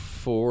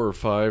 4 or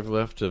 5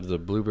 left of the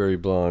blueberry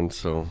blonde.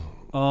 So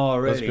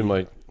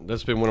really?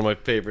 That's been one of my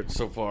favorites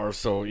so far.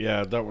 So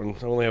yeah, that one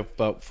I only have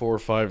about 4 or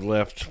 5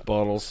 left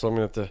bottles. So I'm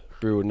gonna have to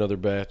brew another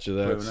batch of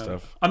that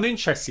stuff. I'm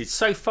interested.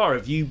 So far,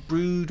 have you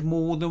brewed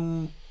more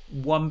than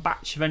one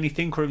batch of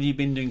anything, or have you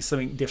been doing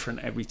something different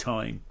every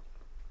time?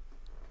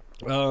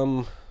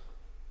 I've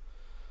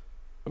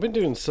been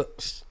doing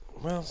it's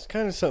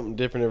kind of something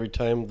different every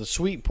time. The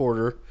sweet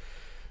porter,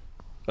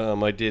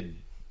 I did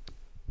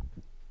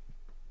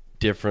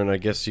different, I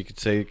guess you could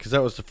say, because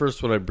that was the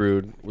first one I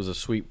brewed, was a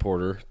sweet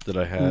porter that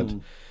I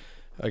had.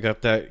 I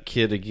got that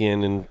kit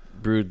again and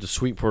brewed the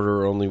sweet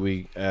porter, only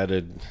we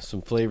added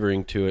some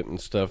flavoring to it and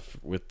stuff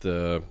with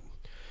the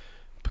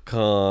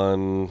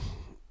pecan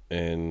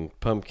and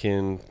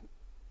pumpkin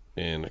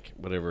and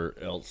whatever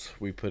else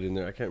we put in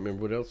there. I can't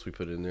remember what else we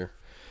put in there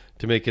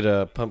to make it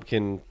a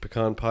pumpkin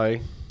pecan pie.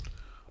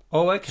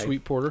 Oh, okay.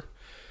 Sweet porter.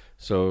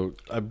 So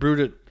I brewed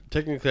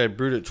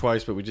it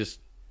twice, but we just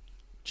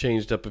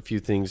changed up a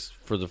few things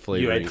for the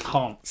flavor. You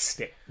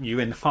enhanced it. You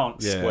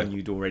enhanced one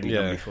you'd already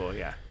done before,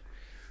 yeah.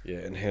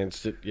 Yeah,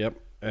 enhanced it, yep.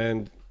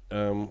 And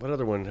what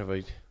other one have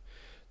I...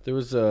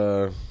 There's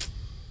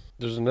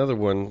another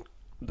one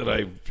that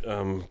I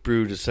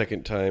brewed a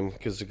second time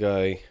because the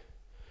guy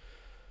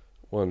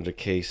wanted a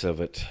case of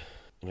it,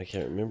 and I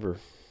can't remember.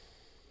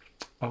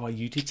 Oh,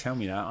 you did tell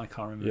me that. I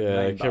can't remember.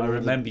 Yeah, the name, I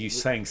remember you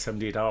saying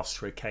somebody had asked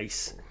for a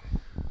case.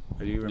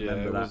 Do you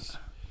remember that?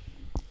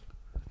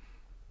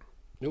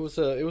 It was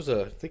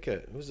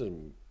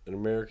an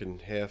American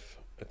half.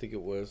 I think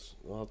it was.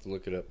 I'll have to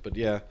look it up. But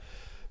yeah,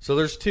 so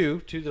there's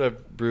two that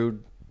I've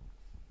brewed.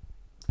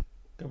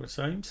 Double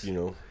Sames?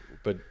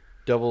 But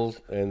double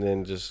and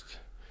then just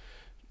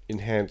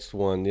enhanced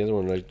one. The other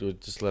one I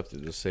just left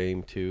it the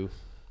same too.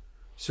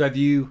 So have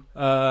you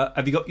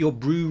got your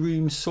brew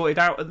room sorted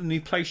out at the new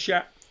place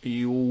yet? Are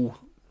you all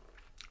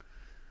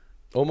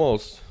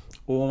almost?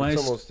 It's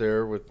almost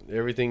there with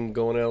everything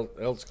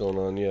else going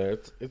on. Yeah,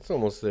 it's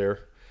almost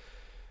there.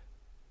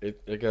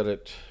 I got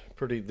it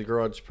the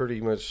garage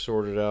pretty much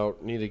sorted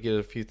out. Need to get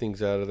a few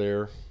things out of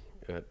there.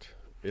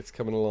 It's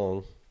coming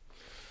along.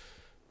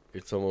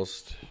 It's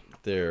almost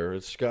there.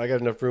 I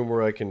got enough room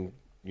where I can,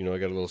 I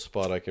got a little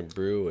spot I can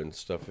brew and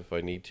stuff if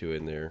I need to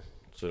in there,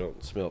 so I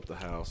don't smell up the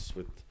house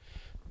with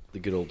the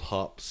good old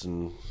hops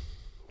and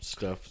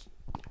stuff.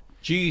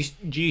 Do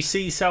you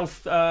see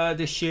yourself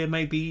this year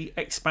maybe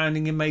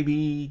expanding and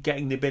maybe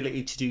getting the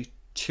ability to do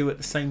two at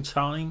the same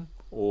time?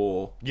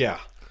 Or Yeah,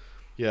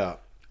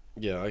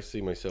 I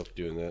see myself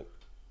doing that.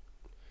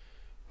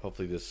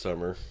 Hopefully this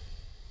summer,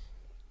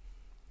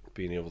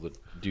 being able to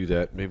do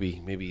that.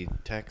 Maybe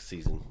tax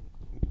season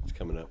is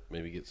coming up.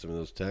 Maybe get some of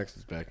those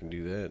taxes back and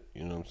do that.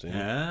 You know what I'm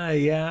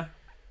saying? Yeah.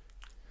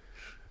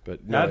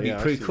 But no, That'd be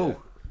pretty cool.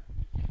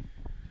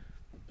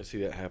 I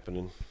see that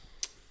happening.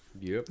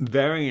 Yep.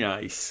 Very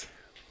nice.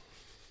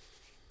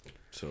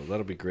 So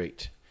that'll be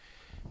great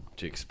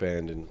to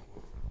expand and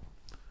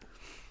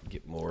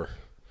get more.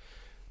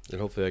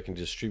 And hopefully I can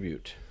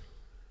distribute.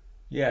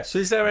 Yeah, so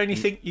is there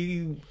anything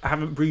you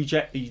haven't brewed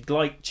yet that you'd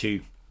like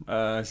to?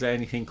 Is there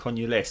anything on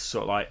your list?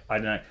 Sort of like, I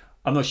don't know,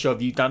 I'm not sure,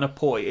 have you done a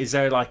port? Is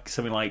there like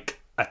something like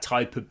a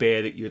type of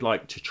beer that you'd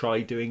like to try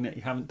doing that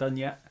you haven't done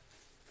yet?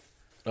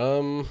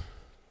 Well,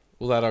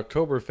 that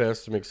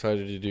Oktoberfest I'm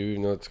excited to do,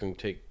 even though it's going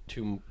to take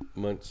 2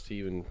 months to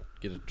even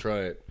get to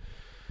try it.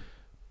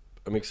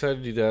 I'm excited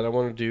to do that. I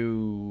want to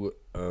do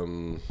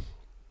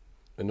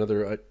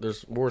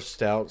there's more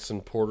stouts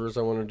and porters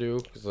I want to do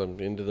because I'm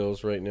into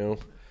those right now.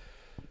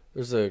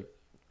 There's a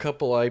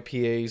couple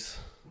IPAs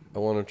I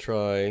want to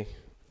try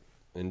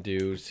and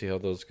do, see how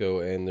those go.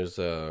 And there's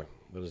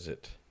what is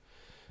it?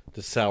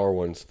 The sour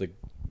ones, the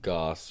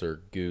Goss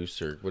or Goose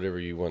or whatever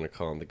you want to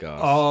call them, the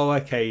Goss. Oh,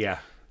 okay, yeah.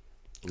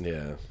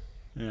 Yeah.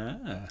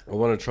 Yeah. I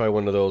want to try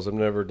one of those. I've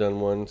never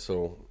done one,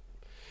 so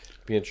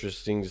it'd be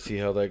interesting to see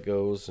how that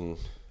goes. And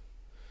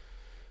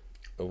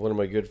one of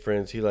my good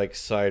friends, he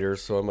likes cider,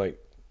 so I might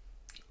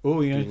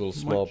do a little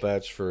small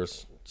batch for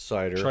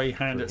cider. Try your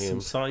hand at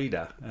some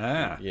cider.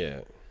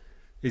 Yeah.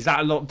 Is that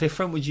a lot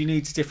different? Would you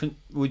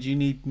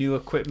need new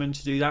equipment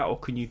to do that, or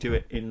can you do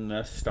it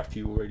in stuff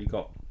you already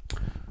got?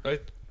 I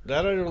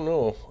don't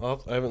know.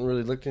 I haven't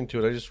really looked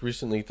into it. I just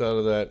recently thought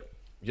of that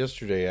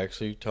yesterday,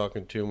 actually,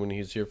 talking to him when he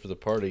was here for the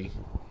party.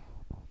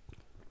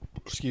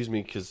 Excuse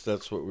me, because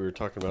that's what we were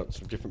talking about,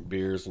 some different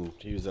beers, and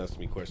he was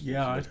asking me questions.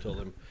 Yeah, I told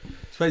him. I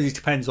suppose it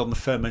depends on the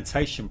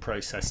fermentation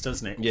process,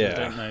 doesn't it? Yeah. I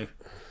don't know.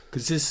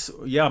 Because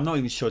I'm not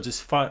even sure.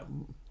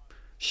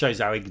 Shows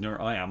how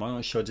ignorant I am. I'm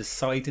not sure. Does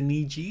cider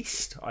need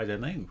yeast? I don't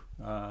know.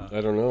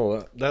 I don't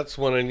know. That's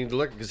one I need to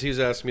look, because he was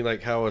asking me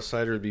like how a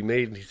cider would be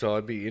made, and he thought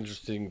it'd be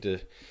interesting to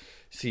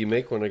see you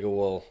make one. I go,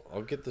 well,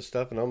 I'll get the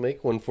stuff and I'll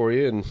make one for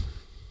you. And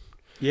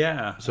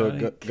yeah, so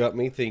it got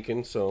me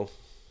thinking. So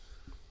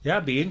yeah,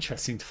 it'd be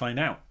interesting to find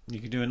out. You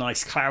could do a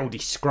nice cloudy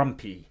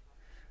scrumpy.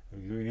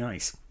 It'd be really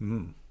nice.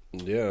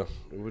 Yeah,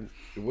 it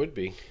would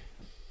be.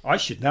 I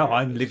should know.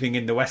 I'm living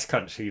in the West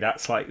Country.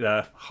 That's like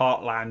the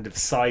heartland of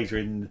cider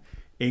in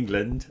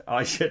England.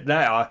 I should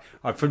know.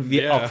 I'll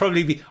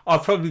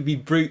probably be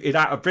bruited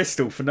out of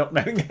Bristol for not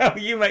knowing how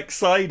you make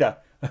cider.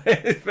 I'll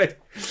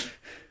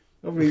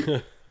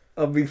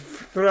be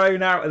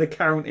thrown out of the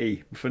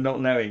county for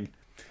not knowing.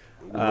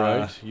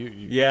 Right?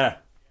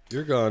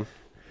 You're gone.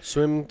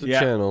 Swim the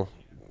channel.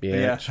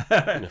 Yeah.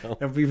 No.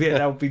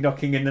 They'll be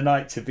knocking in the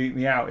night to boot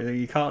me out.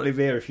 You can't live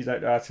here if you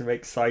don't know how to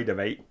make cider,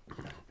 mate.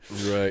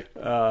 Right.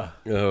 Oh.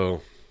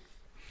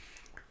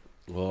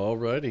 Well,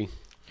 alrighty.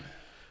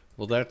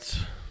 Well, that's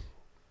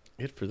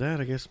it for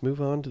that. I guess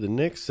move on to the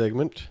next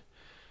segment.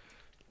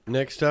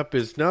 Next up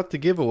is not the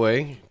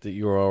giveaway that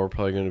you all are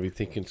probably going to be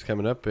thinking is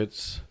coming up.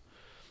 It's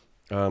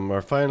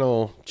our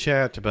final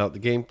chat about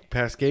the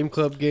past Game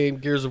Club game,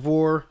 Gears of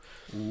War.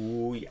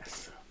 Oh,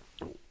 yes.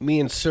 Me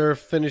and Surf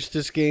finished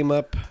this game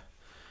up.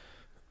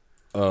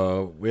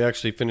 We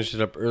actually finished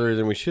it up earlier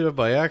than we should have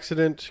by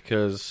accident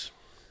because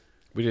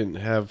we didn't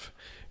have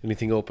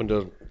anything open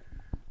to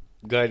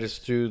guide us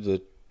through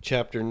the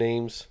chapter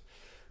names.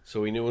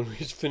 So we knew when we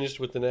was finished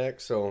with an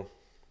act. So,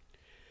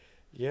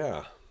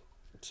 yeah.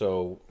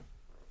 So,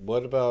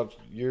 what about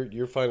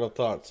your final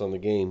thoughts on the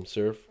game,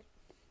 Surf?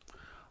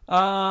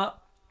 I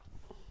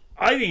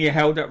think it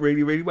held up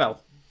really, really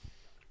well.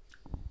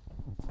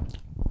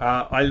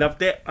 I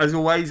loved it, as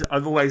always.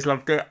 I've always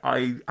loved it.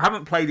 I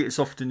haven't played it as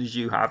often as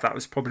you have. That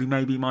was probably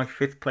maybe my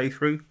 5th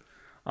playthrough.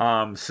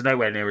 So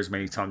nowhere near as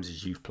many times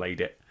as you've played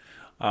it.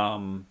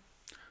 But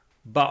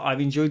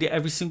I've enjoyed it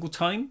every single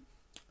time.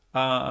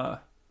 And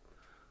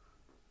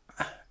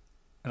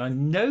I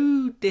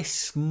know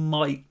this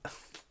might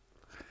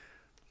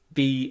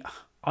be...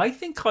 I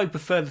think I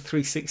prefer the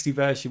 360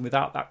 version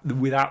without the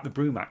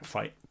Brumac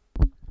fight.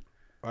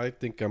 I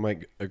think I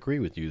might agree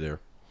with you there.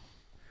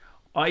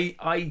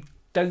 I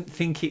don't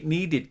think it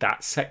needed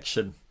that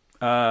section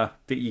that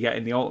you get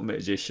in the Ultimate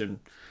Edition,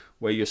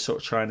 where you're sort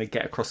of trying to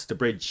get across the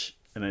bridge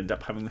and end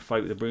up having the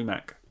fight with the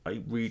Brumac.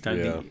 I really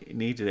don't think it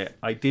needed it.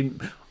 I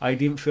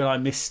didn't feel I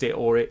missed it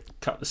or it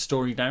cut the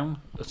story down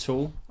at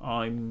all.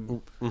 I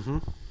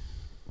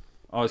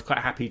was quite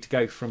happy to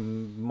go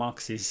from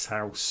Marcus's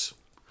house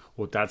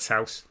or Dad's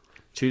house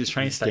to the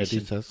train station.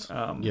 Daddy's house.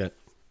 Yeah.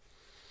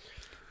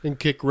 And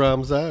kick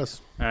Ram's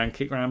ass. And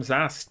kick Ram's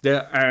ass.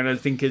 And I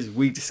think, as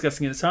we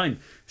discussing at the time,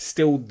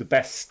 still the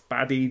best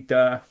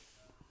baddie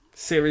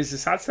series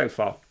has had so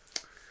far.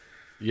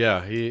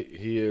 Yeah,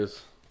 he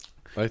is.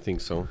 I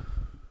think so.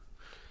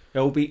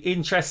 It'll be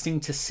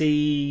interesting to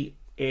see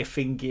if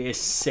in Gear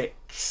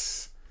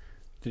 6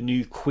 the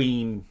new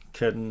Queen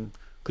can,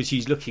 because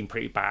she's looking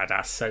pretty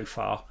badass so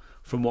far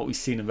from what we've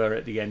seen of her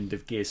at the end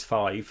of Gears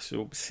 5. So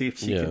we'll see if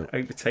she can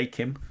overtake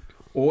him.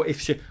 Or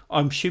if she,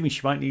 I'm assuming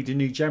she might need a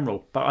new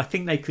general, but I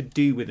think they could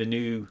do with a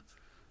new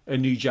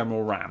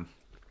General Ram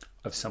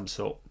of some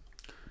sort.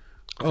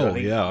 Oh,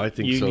 I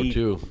think so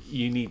too.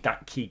 You need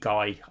that key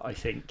guy, I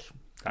think.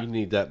 You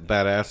need that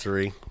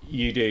badassery.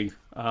 You do.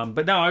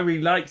 But no, I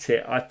really liked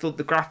it. I thought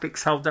the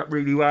graphics held up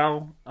really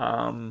well.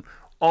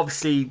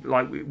 Obviously,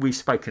 like we've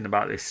spoken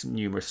about this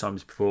numerous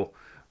times before,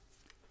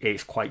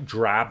 it's quite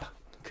drab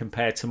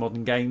compared to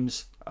modern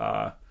games.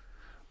 But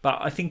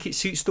I think it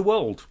suits the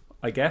world,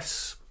 I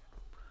guess.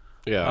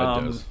 Yeah,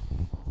 it does.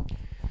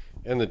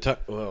 And the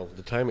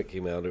time it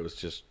came out, it was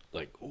just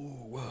like, oh,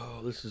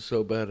 wow, this is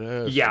so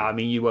badass. Yeah, I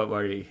mean, you weren't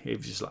worried. It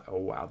was just like, oh,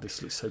 wow,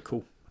 this looks so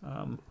cool.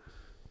 And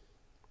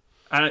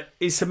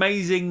it's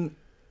amazing.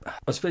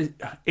 I suppose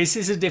this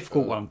is a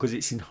difficult one because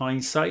it's in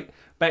hindsight,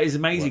 but it's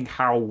amazing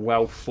how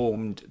well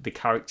formed the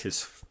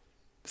characters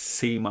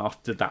seem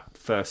after that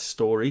first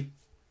story.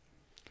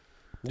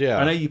 Yeah,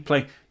 I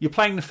know you're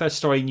playing the first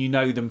story and you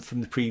know them from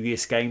the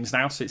previous games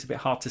now, so it's a bit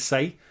hard to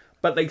say.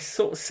 But they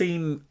sort of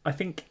seem, I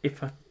think,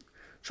 if I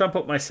try and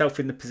put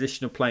myself in the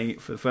position of playing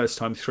it for the first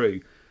time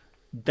through,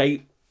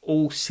 they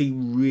all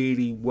seem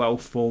really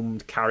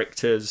well-formed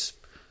characters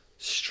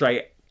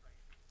straight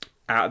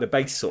out of the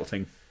base sort of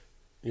thing.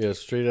 Yeah,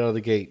 straight out of the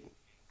gate.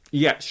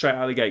 Yeah, straight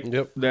out of the gate.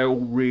 Yep. They're all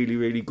really,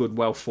 really good,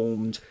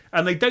 well-formed.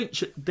 And they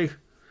don't...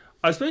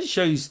 I suppose it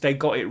shows they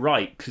got it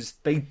right because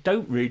they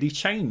don't really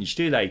change,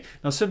 do they?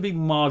 Now, some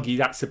people argue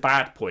that's a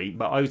bad point,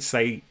 but I would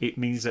say it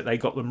means that they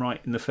got them right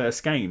in the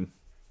first game.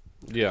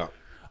 Yeah.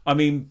 I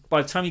mean,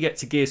 by the time you get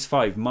to Gears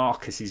 5,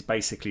 Marcus is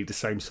basically the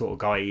same sort of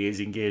guy he is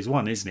in Gears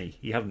 1, isn't he?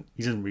 He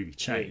doesn't really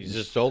change. He's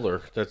just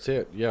older. That's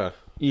it. Yeah.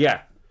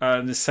 Yeah.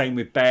 The same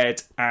with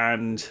Baird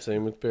and...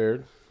 Same with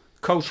Baird.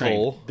 Coltrane.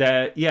 Cole.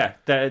 They're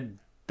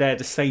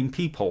the same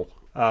people.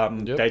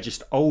 They're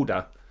just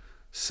older.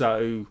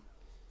 So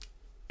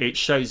it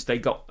shows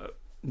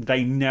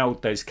they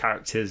nailed those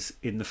characters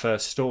in the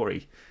first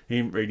story. They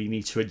didn't really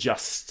need to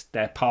adjust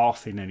their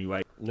path in any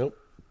way. Nope.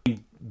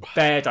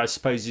 Baird, I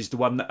suppose, is the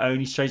one that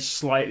only changed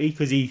slightly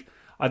because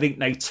I think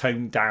they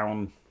toned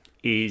down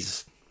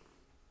his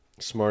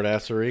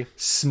smartassery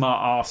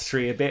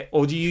a bit.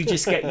 Or do you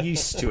just get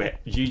used to it?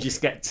 Do you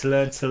just get to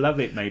learn to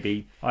love it,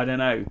 maybe? I don't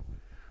know.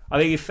 I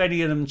think if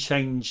any of them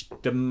changed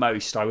the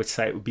most, I would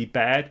say it would be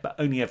Baird, but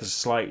only ever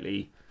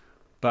slightly.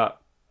 But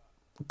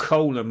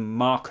Cole and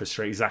Marcus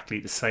are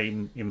exactly the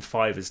same in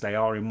 5 as they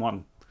are in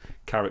 1,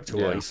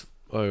 character-wise.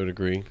 Yeah, I would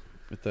agree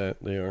with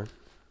that. They are.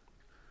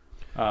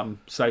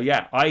 So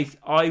yeah,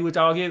 I would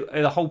argue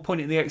the whole point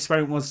of the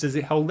experiment was, does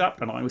it hold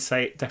up? And I would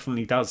say it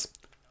definitely does.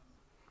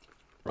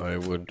 I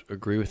would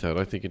agree with that.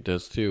 I think it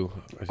does too.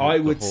 I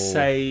would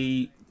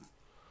say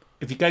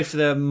if you go for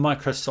the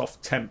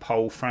Microsoft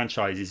tentpole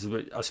franchises,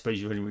 I suppose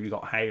you've only really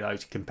got Halo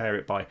to compare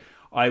it by.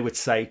 I would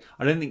say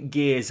I don't think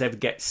Gears ever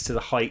got to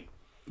the height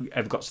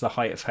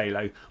of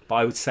Halo, but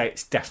I would say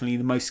it's definitely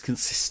the most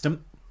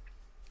consistent.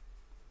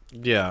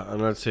 Yeah,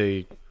 and I'd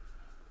say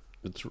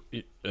it's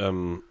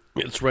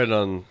right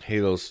on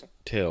Halo's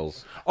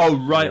tails. Oh,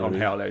 right on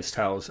Halo's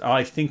tails.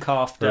 I think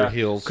after...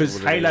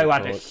 Because Halo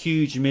had a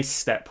huge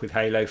misstep with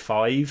Halo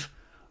 5.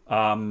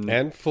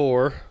 And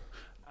 4.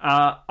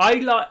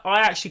 I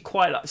actually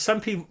quite like...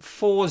 Some people...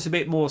 4 is a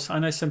bit more... I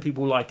know some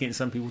people like it and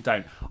some people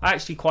don't. I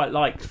actually quite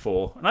liked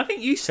 4. And I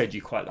think you said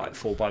you quite liked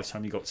 4 by the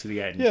time you got to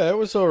the end. Yeah, it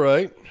was all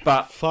right.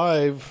 But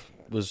 5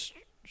 was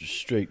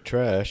straight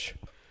trash.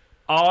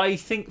 I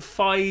think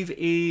 5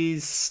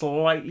 is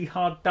slightly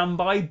hard done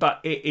by,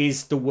 but it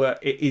is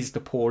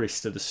the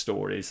poorest of the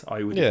stories.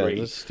 I would agree.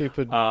 Yeah, the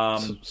stupid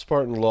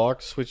Spartan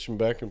lock switching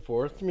back and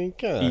forth. I mean,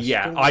 gosh.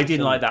 Yeah, I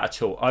didn't like that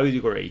at all. I would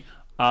agree.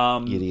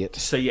 Idiot.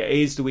 So yeah, it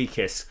is the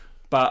weakest.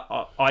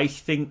 But I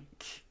think,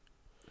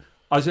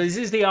 this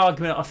is the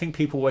argument I think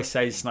people always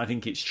say this, and I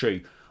think it's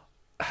true.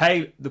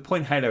 The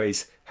point Halo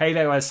is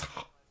Halo has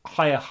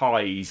higher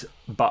highs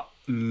but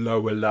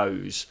lower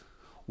lows,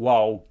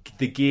 while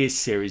the Gears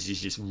series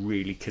is just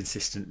really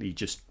consistently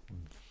just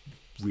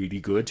really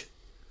good.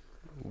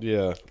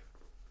 Yeah,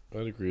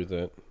 I'd agree with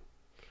that.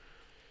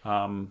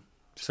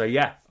 So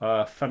yeah,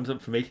 thumbs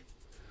up for me.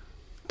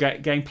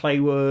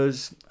 Gameplay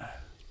was...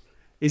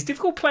 It's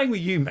difficult playing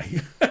with you,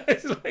 mate.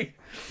 It's like...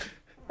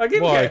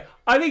 Why?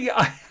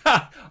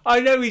 I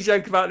know we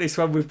joke about this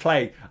when we're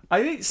playing.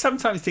 I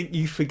sometimes think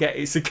you forget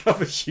it's a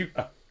cover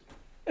shooter.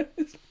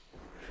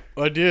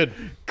 I did.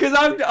 Because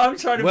I'm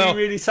trying to be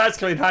really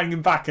tactical and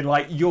hanging back, and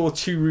like you're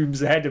 2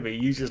 rooms ahead of me.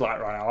 You just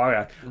like,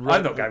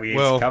 I'm not going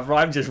into cover.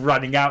 I'm just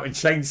running out and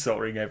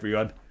chainsawing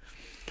everyone.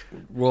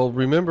 Well,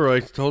 remember I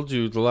told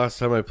you the last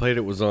time I played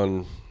it was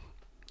on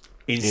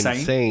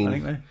Insane. I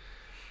think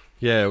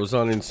Yeah, it was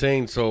on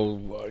Insane,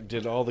 so I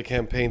did all the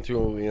campaign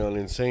through on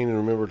Insane and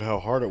remembered how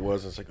hard it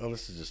was. It's like, oh,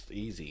 this is just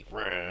easy.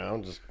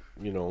 I'm just,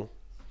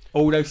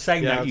 Although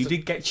saying that, you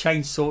did get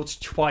chainsawed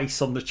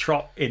twice on the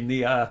trot in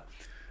the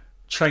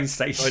train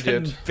station. I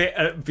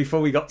did.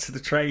 Before we got to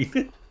the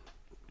train.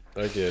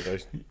 I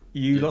did.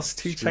 You lost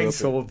 2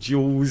 chainsaw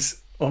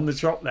duels on the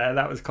drop there.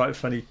 That was quite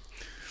funny.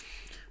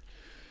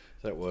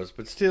 That was,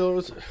 but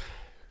still,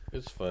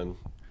 it's fun.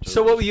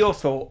 So, what were your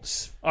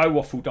thoughts? I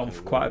waffled on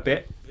for quite a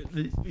bit.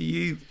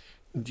 I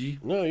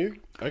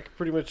could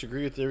pretty much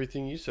agree with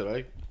everything you said.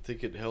 I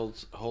think it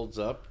holds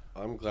up.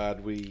 I'm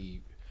glad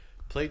we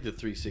played the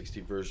 360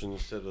 version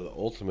instead of the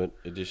Ultimate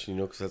Edition,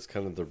 because that's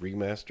kind of the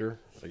remaster,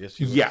 I guess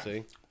you would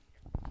say.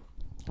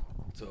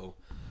 So,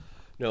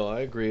 no, I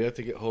agree. I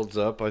think it holds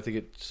up. I think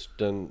it's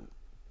done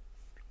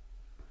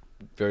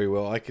very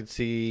well. I could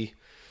see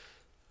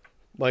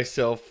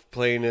myself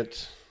playing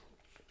it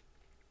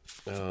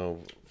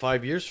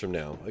 5 years from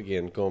now,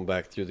 again, going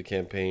back through the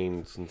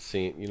campaigns and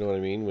seeing, you know what I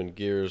mean, when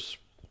Gears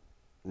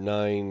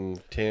 9,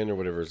 10 or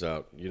whatever is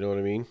out, you know what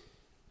I mean,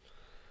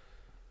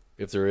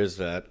 if there is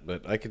that.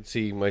 But I could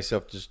see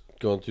myself just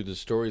going through the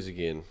stories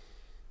again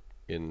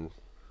and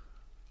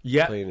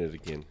playing it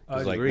again.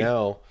 Because like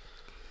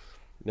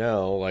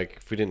now, like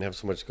if we didn't have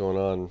so much going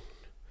on,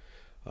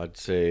 I'd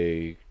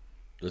say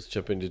let's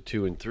jump into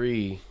 2 and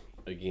 3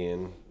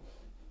 again,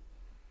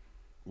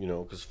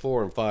 because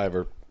 4 and 5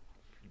 are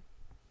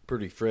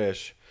pretty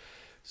fresh,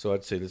 so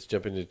I'd say let's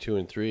jump into 2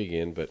 and 3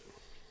 again. But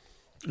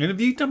and have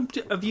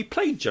you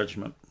played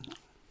Judgment?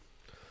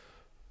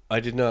 I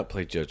did not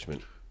play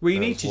Judgment. We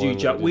need to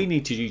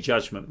do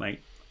Judgment, mate.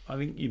 I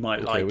think you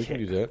might like it. We can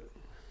do that.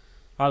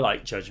 I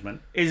like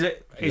Judgment.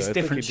 It's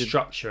different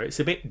structure.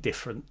 It's a bit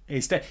different.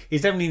 It's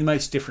definitely the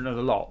most different of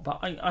the lot, but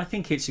I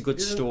think it's a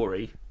good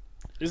story.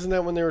 Isn't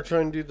that when they were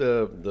trying to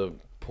do the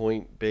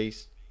point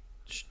based,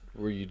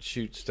 where you'd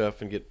shoot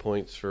stuff and get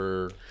points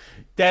for?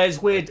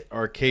 There's weird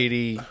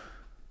arcadey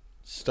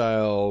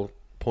style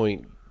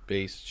point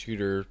based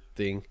shooter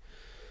thing.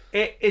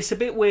 It's a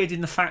bit weird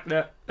in the fact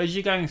that as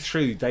you're going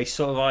through, they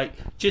sort of like,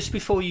 just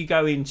before you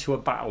go into a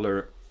battle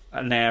or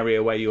an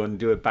area where you want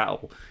to do a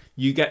battle,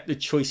 you get the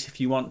choice if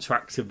you want to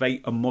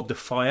activate a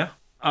modifier.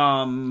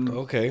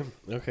 Okay.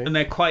 And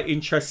they're quite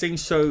interesting.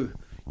 So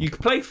you can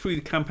play through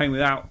the campaign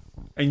without,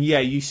 and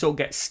you sort of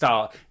get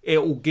start. It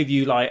will give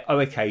you like, oh,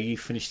 okay, you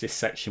finish this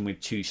section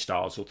with 2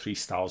 stars or 3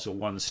 stars or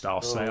 1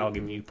 star. So I'll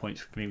give you points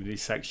for completing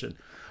this section.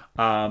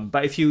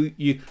 But if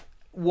you,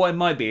 what it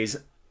might be is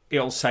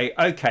it'll say,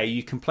 okay,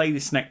 you can play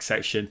this next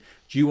section.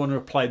 Do you want to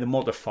apply the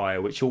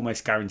modifier, which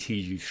almost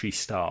guarantees you 3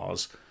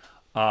 stars?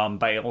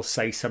 But it'll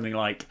say something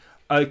like,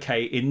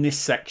 okay, in this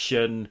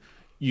section,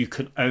 you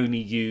can only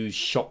use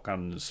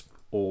shotguns,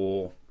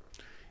 or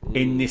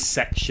in this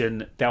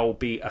section, there'll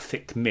be a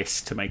thick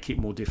mist to make it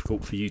more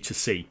difficult for you to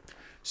see.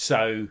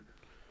 So,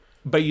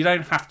 but you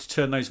don't have to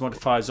turn those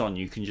modifiers on.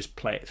 You can just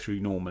play it through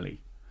normally.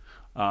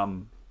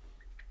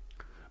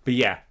 But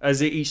yeah,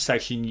 as each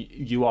section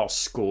you are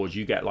scored,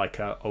 you get like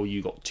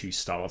you got 2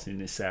 stars in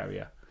this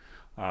area.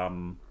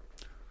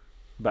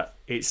 But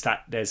it's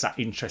there's that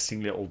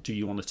interesting little, do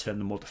you want to turn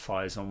the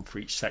modifiers on for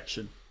each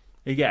section?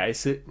 Yeah,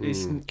 it's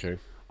okay.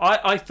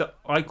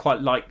 I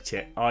quite liked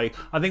it. I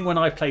think when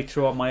I played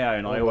through on my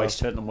own, I always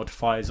turned the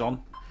modifiers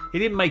on. It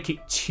didn't make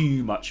it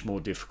too much more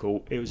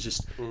difficult. It was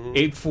just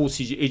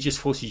it just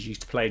forces you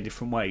to play in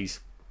different ways.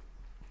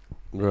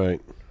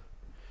 Right.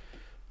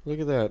 Look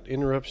at that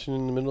interruption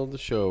in the middle of the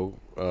show.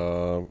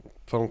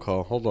 Phone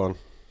call. Hold on.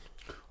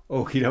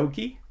 Okie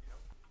dokie.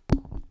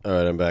 All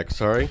right, I'm back.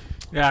 Sorry.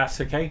 Yeah, it's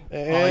okay.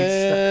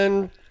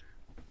 And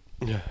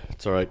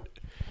it's all right.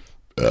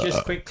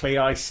 Just quickly,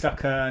 I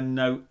stuck a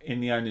note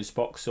in the owner's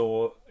box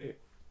okay,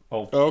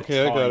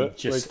 I got it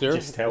just, right there.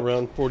 Just help,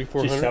 around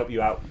 4,400. Just help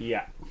you out.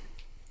 Yeah.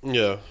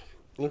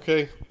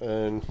 Okay.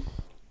 And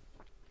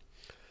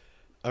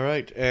all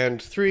right. And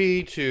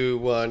 3, 2,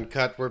 1.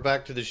 Cut. We're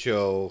back to the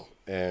show.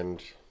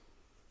 And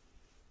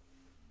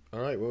all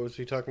right. What was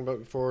he talking about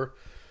before?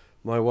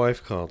 My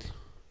wife called.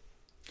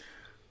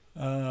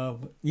 What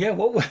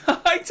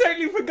I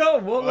totally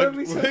forgot. What were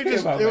we talking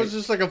about? It was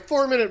just like a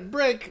 4-minute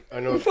break. I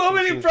know.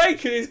 4-minute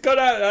break, and it's gone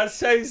out. That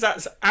shows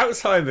that's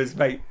Alzheimer's,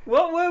 mate.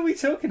 What were we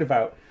talking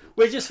about?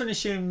 We're just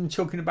finishing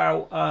talking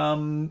about.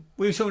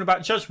 We were talking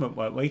about Judgment,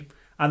 weren't we?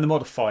 And the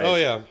modifiers. Oh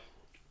yeah.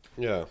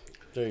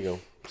 There you go.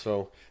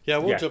 So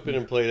we'll jump in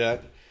and play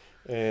that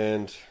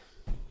and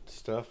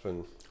stuff,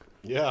 and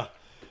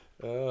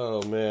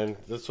oh man,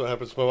 that's what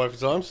happens to my wife.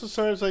 So I'm so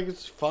sorry. It's like,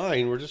 it's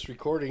fine. We're just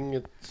recording.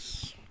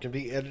 It's can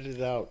be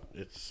edited out.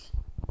 It's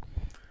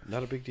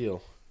not a big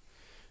deal.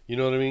 You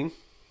know what I mean?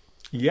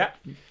 Yeah.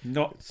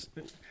 It's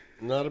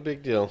not a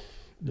big deal.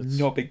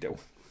 Not a big deal.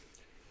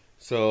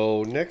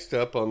 So next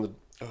up on the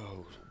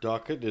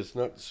docket is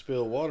not to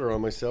spill water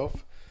on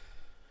myself.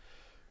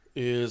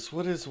 Is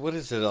what is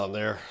it on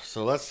there?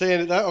 So let's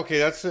say that. Okay,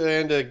 that's the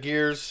end of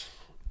Gears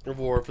of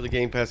War for the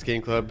Game Pass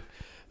Game Club.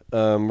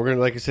 We're gonna,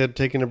 like I said,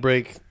 taking a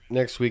break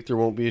next week there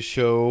won't be a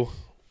show,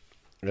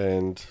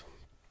 and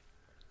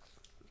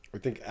I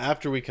think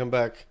after we come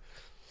back,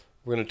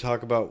 we're going to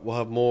talk about. We'll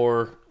have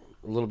a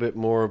little bit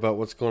more about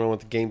what's going on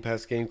with the Game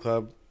Pass Game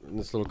Club and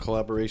this little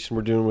collaboration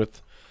we're doing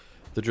with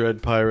the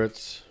Dread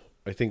Pirates.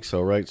 I think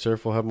so, right,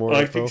 Surf? We'll have more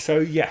info? I think so,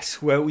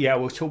 yes. Well, yeah,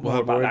 we'll talk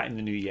more about that in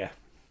the new year.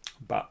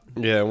 But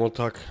yeah, and we'll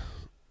talk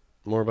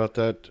more about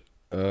that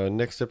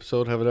next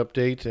episode, have an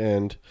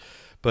update.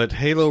 But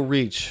Halo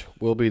Reach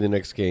will be the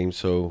next game,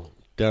 so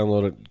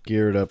download it,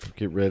 gear it up,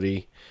 get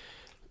ready.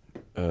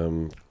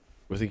 I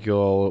think you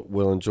all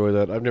will enjoy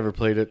that. I've never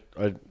played it.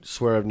 I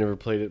swear I've never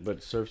played it,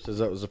 but Surf says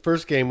that was the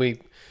first game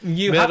we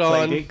You met have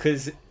played on. it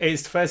because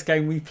it's the first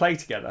game we played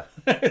together.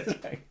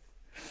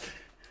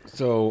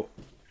 So,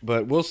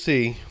 but we'll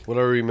see what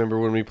I remember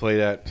when we play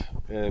that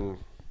and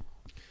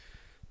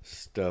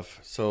stuff.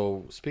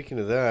 So, speaking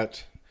of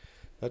that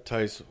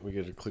ties, we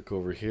got to click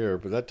over here,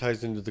 but that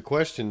ties into the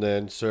question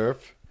then,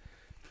 Surf.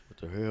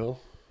 What the hell?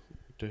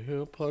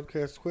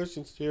 Podcast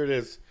questions. Here it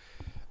is.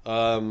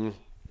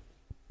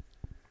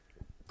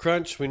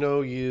 Crunch, we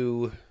know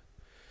you.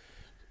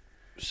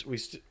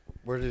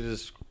 Where did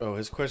his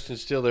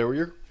question's still there.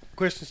 Your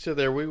question's still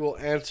there. We will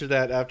answer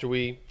that after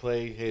we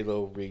play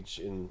Halo Reach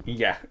in.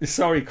 Yeah,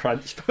 sorry,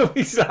 Crunch, but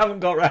we still haven't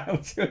got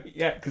around to it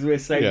yet because we're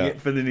saving it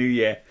for the new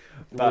year.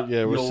 But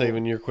yeah, we're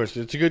saving your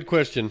question. It's a good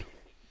question.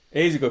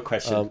 It is a good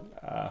question.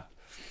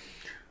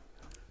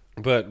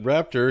 But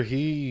Raptor,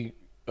 he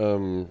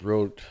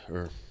wrote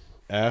or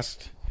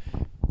asked,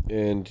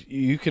 and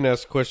you can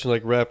ask a question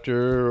like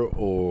Raptor,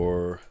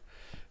 or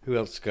who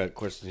else got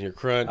questions here?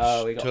 Crunch,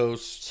 we got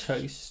Toast,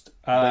 Toast,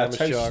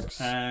 Shocks,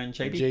 and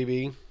JB.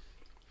 JB.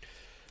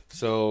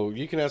 So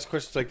you can ask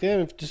questions like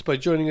them just by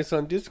joining us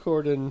on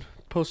Discord and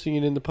posting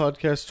it in the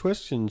podcast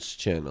questions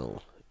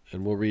channel,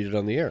 and we'll read it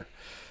on the air.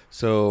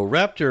 So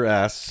Raptor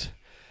asks,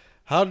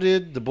 how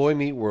did the boy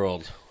meet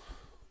world?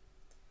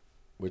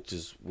 Which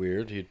is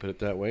weird, he'd put it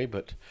that way,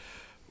 but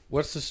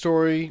what's the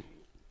story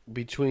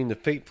between the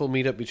fateful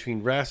meetup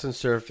between Ras and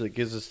Surf that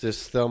gives us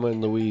this Thelma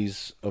and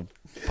Louise of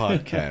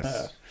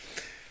podcasts?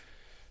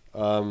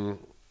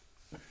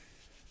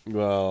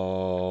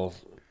 Well,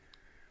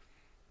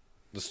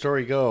 the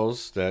story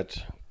goes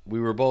that we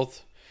were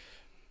both,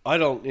 I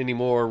don't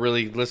anymore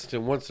really listen to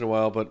him once in a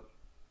while, but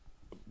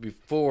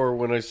before,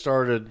 when I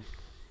started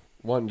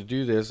wanting to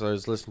do this, I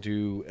was listening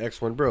to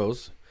X1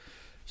 Bros.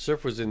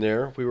 Surf was in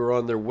there. We were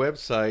on their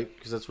website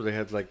because that's where they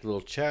had like a little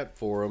chat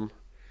forum.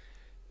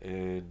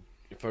 And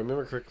if I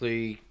remember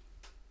correctly,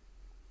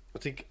 I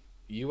think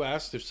you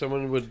asked if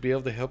someone would be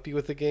able to help you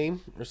with the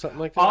game or something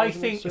like that. I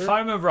think, if I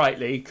remember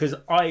rightly, because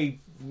I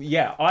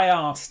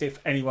asked if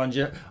anyone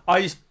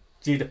I just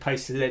did a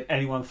post that said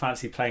anyone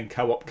fancy playing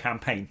co-op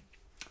campaign.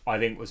 I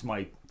think was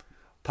my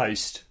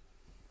post.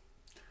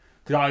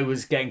 Because I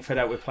was getting fed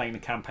up with playing the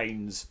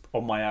campaigns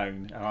on my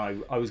own,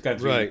 and I was going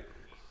through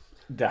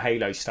the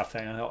Halo stuff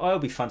there, and I thought, it'll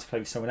be fun to play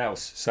with someone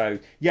else. So,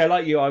 yeah,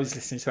 like you, I was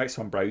listening to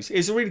X1 Bros.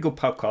 It's a really good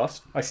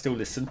podcast. I still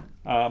listen.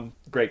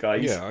 Great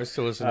guys. Yeah, I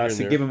still listen.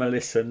 So give them a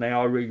listen. They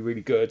are really,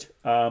 really good.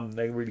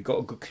 They really got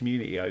a good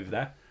community over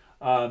there.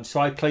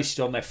 So I placed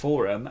it on their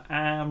forum,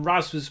 and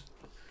Raz was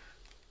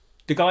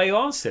the guy who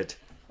answered.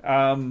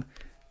 And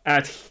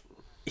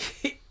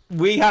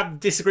we have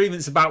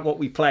disagreements about what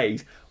we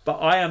played, but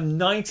I am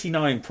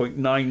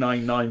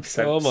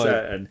 99.999%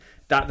 certain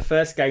that the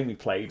first game we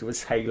played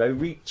was Halo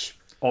Reach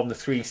on the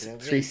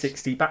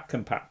 360 back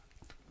compat.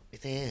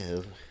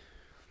 Because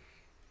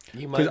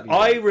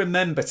I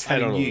remember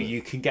telling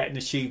you can get an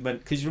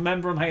achievement. Because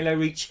remember on Halo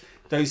Reach,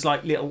 those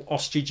like little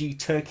ostrichy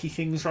turkey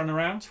things run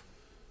around?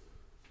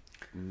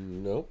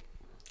 Nope.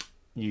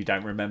 You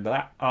don't remember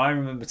that? I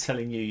remember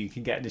telling you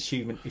can get an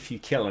achievement if you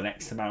kill an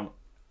X amount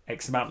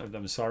of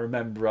them. So I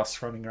remember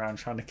us running around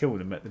trying to kill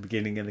them at the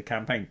beginning of the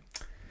campaign.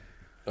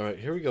 All right,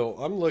 here we go.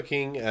 I'm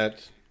going to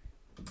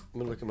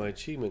look at my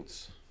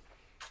achievements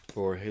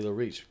for Halo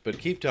Reach, but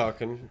keep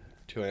talking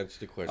to answer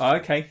the question.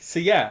 Okay, so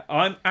yeah,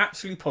 I'm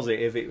absolutely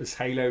positive it was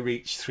Halo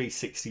Reach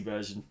 360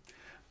 version,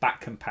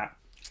 back compat,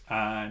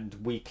 and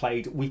we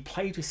played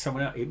with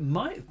someone else. It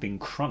might have been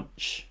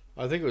Crunch.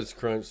 I think it was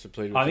Crunch that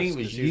played with I us. think it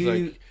was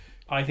you.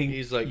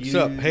 He's like, "What's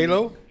up,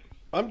 Halo?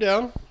 I'm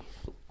down."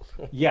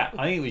 Yeah,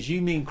 I think it was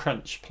you, me, and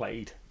Crunch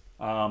played,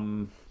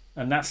 and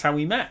that's how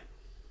we met.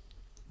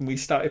 We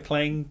started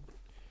playing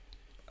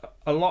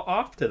a lot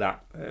after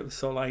that. It was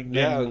sort of like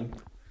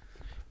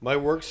my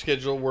work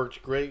schedule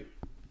worked great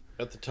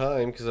at the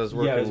time because I was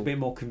working. Yeah, it was a bit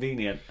more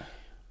convenient.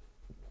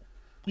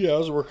 Yeah, I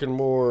was working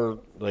more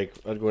like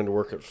I'd go into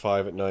work at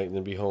 5 at night and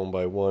then be home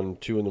by 1,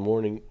 2 in the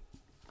morning,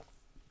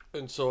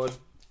 and so I'd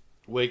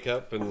wake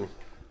up, and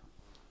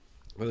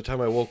by the time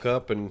I woke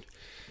up and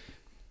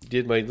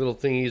did my little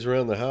thingies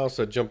around the house,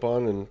 I'd jump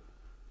on and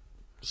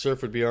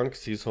Surf would be on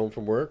because he's home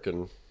from work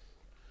and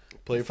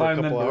play for a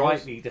couple hours. If I remember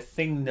rightly, the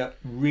thing that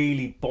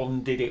really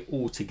bonded it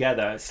all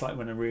together, it's like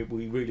when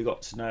we really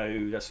got to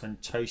know, that's when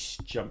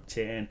Toast jumped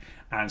in,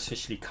 and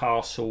especially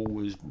I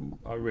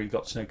really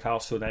got to know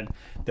Castle then.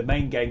 The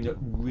main game that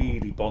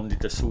really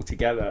bonded us all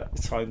together at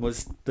the time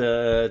was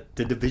the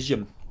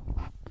Division.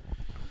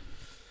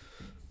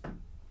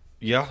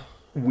 Yeah.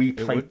 We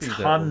would played be that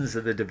tons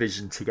of The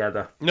Division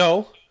together.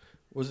 No.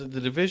 Was it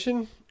The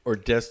Division or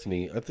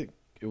Destiny? I think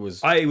it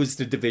was. It was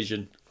The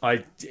Division.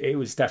 It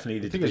was definitely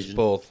The I think it was Division.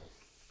 both.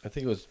 I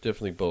think it was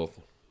definitely both.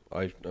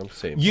 I'm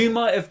saying You both.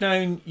 might have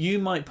known. You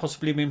might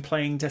possibly have been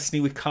playing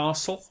Destiny with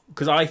Castle,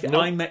 because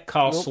I met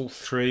Castle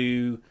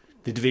through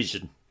The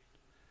Division.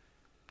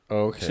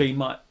 Oh, okay. So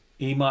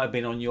he might have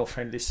been on your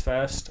friend list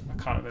first. I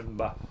can't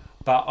remember,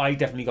 but I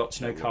definitely got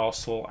to know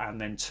Castle and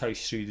then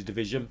Toast through The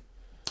Division.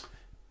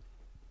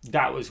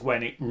 That was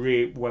when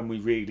when we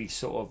really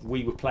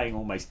we were playing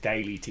almost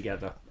daily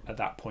together at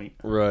that point.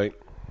 Right.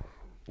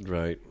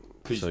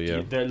 Because So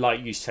yeah.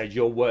 like you said,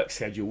 your work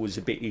schedule was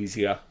a bit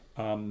easier.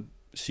 So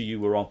we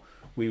were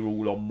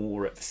all on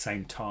more at the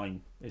same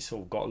time. It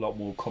sort of got a lot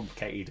more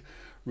complicated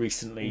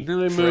recently Then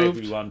they for moved.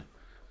 everyone.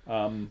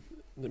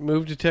 They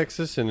moved to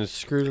Texas and it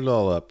screwed it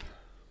all up.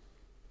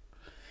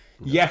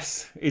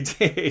 Yes, it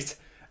did.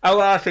 Oh,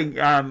 well, I think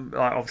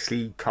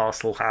obviously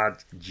Castle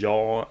had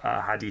John,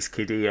 had his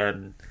kiddie,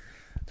 and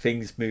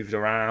things moved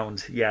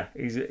around. Yeah,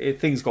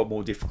 things got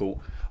more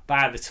difficult. But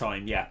at the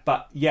time, yeah.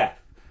 But yeah,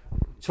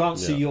 to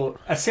answer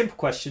a simple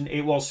question,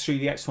 it was through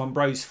the X1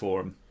 Bros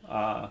forum.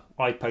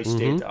 I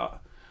posted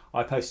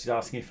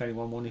asking if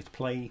anyone wanted to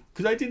play,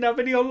 because I didn't have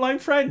any online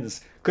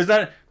friends.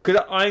 Because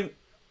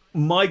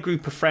my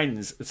group of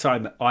friends at the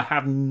time, I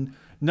have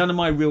none of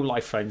my real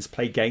life friends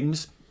play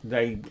games.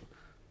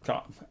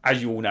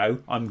 As you all know,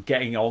 I'm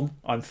getting on.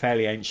 I'm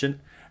fairly ancient,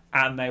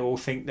 and they all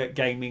think that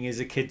gaming is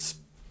it's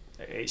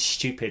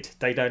stupid.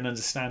 They don't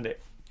understand it.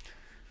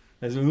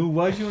 They're like, oh,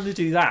 why do you want to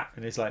do that?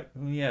 And it's like,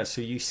 yeah, so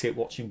you sit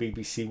watching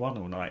BBC One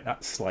all night.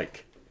 That's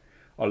like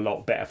a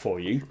lot better for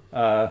you.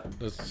 That's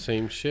the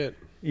same shit.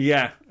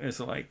 Yeah,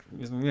 it's like,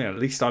 at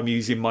least I'm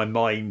using my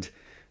mind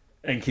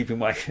and keeping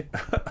my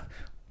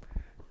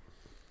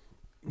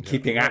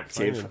keeping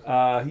active.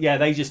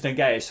 They just don't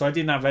get it. So I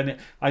didn't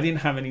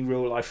have any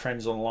real life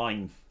friends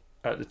online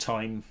at the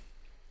time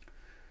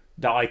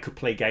that I could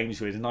play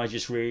games with, and I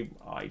just really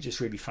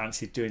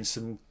fancied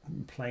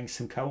playing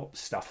some co-op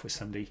stuff with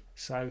somebody.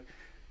 So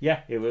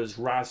yeah, it was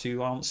Raz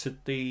who answered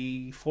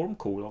the forum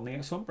call on the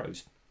X1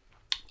 Bros.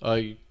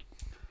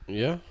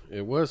 Yeah,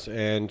 it was,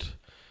 and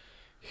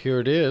here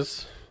it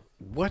is.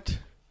 What?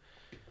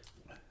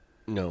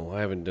 No, I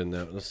haven't done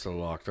that. That's still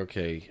locked.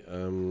 Okay.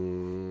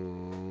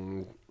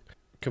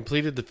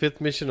 Completed the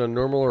 5th mission on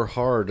normal or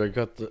hard. I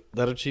got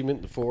that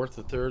achievement, the 4th,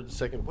 the 3rd,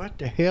 the 2nd. What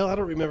the hell? I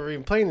don't remember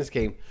even playing this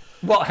game.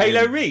 What,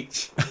 Halo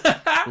Reach?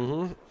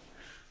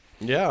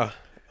 Yeah.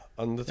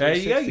 On the 360. There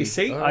you go. You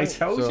see, All right, I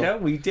told you.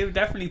 We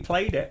definitely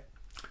played it.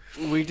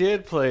 We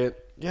did play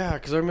it. Yeah,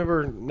 because I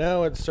remember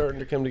now it's starting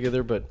to come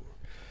together, but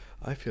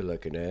I feel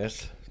like an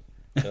ass.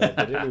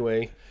 But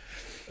anyway,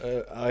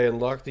 I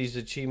unlocked these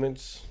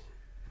achievements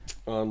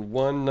on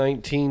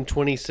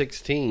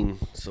 1/19/2016.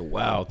 So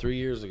wow, 3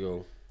 years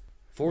ago,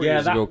 4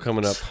 years ago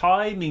coming up.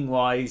 Timing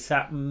wise,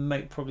 that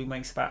probably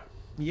makes about sense.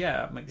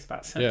 Yeah, I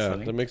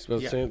think. that makes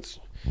about sense.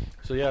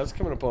 So yeah, it's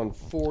coming up on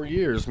 4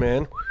 years,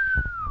 man.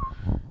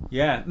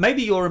 Yeah,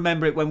 maybe you'll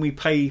remember it when we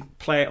play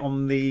it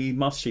on the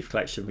Master Chief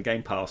Collection, the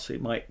Game Pass.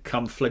 It might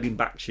come flooding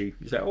back to you.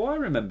 You say, "Oh, I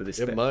remember this."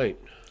 It might.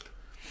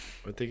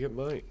 I think it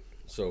might.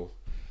 So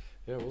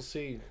yeah, we'll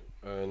see.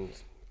 And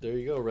there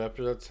you go,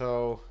 Raptor. That's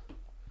how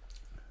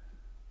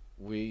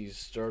we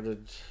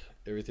started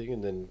everything,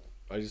 and then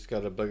I just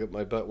got a bug up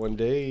my butt one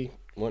day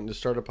wanting to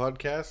start a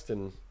podcast,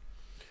 and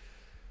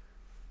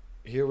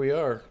here we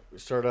are. We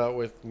start out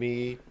with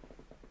me,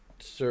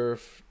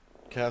 Surf,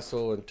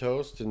 Castle, and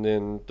Toast, and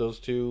then those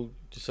two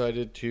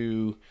decided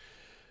to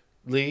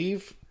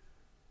leave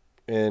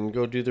and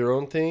go do their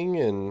own thing,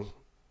 and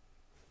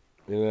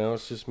now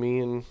it's just me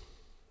and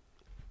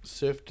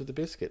Sif to the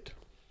biscuit.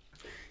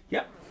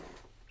 Yeah.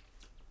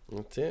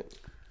 That's it.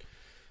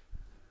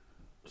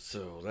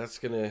 So that's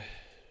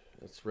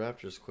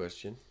Raptor's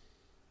question.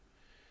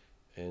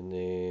 And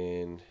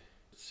then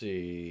let's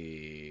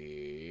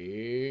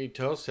see,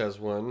 Toast has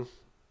one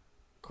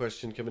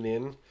question coming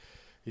in.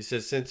 He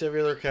says, since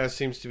every other cast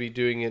seems to be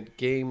doing it,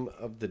 game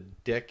of the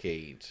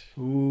decade.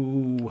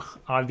 Ooh,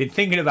 I've been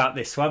thinking about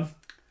this one.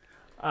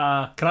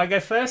 Can I go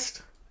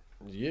first?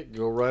 Yeah,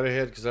 go right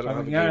ahead, because I don't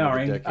have a game of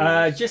the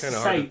decade. It's just kinda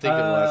to hard say, to think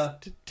of the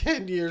last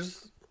 10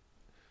 years.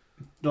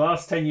 The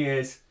last 10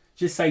 years,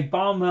 just say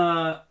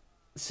Balmer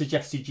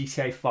suggested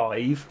GTA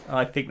 5.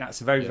 I think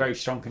that's a very, very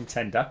strong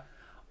contender.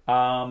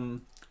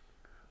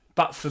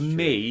 But for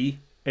me,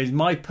 as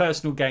my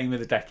personal game of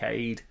the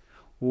decade,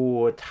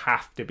 would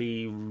have to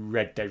be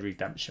Red Dead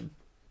Redemption.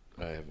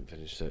 I haven't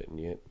finished that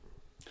yet.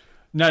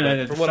 No,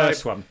 the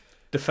first one.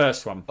 The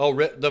first one. Oh,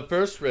 the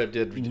first Red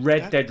Dead Redemption.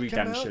 Red Dead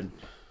Redemption.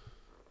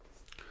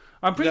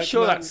 I'm pretty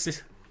sure that's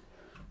this.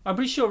 I'm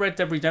pretty sure Red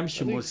Dead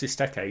Redemption was this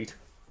decade.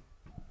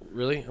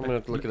 Really? I'm going to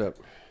have to look it up.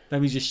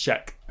 Let me just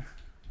check.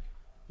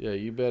 Yeah,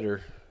 you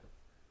better.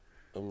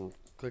 I'm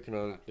clicking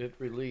on it. It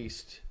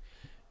released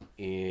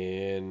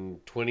in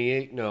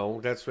 28.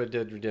 No, that's Red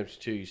Dead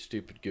Redemption 2, you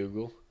stupid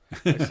Google.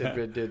 I said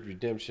Red Dead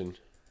Redemption.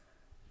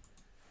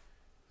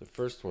 The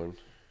first one.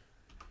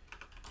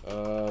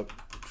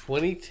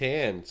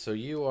 2010. So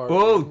you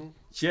are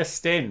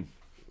just in.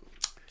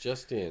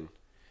 Just in.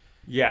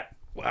 Yeah.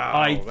 Wow.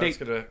 I think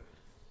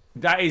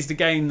that is the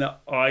game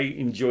that I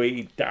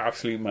enjoyed the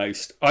absolute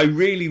most. I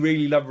really,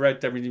 really love Red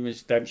Dead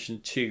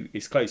Redemption 2.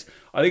 It's close.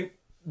 I think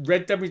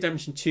Red Dead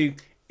Redemption 2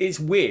 is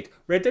weird.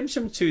 Red Dead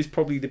Redemption 2 is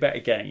probably the better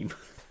game.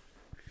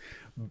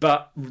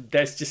 But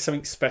there's just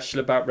something special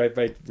about Red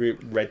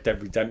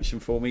Dead Redemption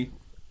for me.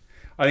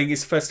 I think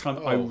it's the first time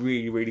I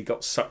really, really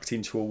got sucked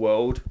into a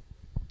world.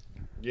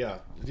 Yeah,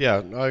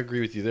 I agree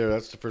with you there.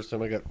 That's the first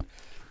time I got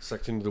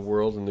sucked into the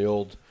world and the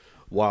old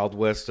Wild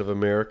West of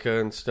America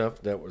and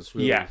stuff. That was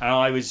really... Yeah, and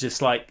I was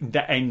just like,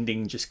 the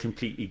ending just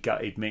completely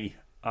gutted me.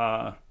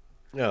 So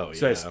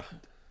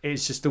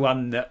it's just the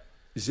one that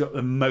is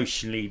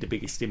emotionally the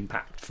biggest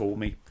impact for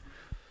me.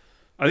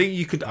 I think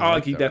you could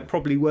argue there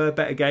probably were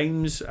better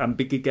games and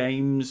bigger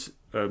games,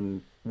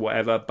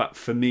 whatever, but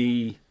for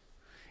me,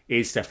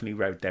 it's definitely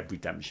Red Dead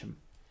Redemption.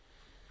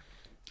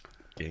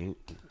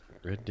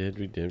 Red Dead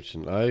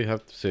Redemption. I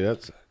have to say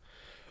that's,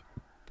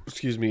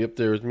 up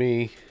there with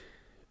me,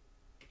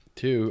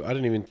 too. I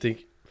didn't even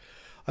think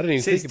about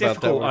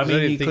that one. I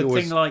mean, you could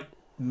think like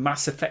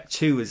Mass Effect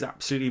 2 is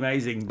absolutely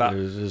amazing, but...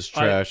 It was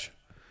trash.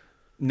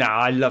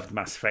 I loved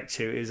Mass Effect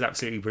 2. It was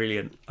absolutely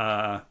brilliant.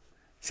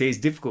 See, it's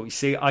difficult. You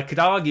see, I could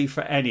argue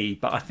for any,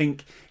 but I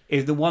think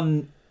if the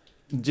one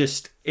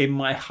just in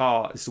my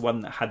heart is the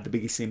one that had the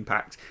biggest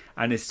impact,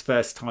 and it's the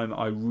first time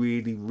I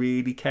really,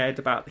 really cared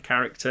about the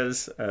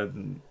characters,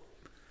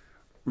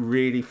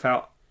 really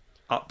felt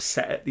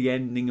upset at the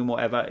ending and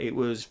whatever, it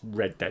was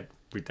Red Dead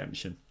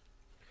Redemption.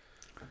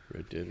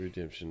 Red Dead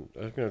Redemption.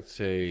 I was going to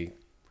say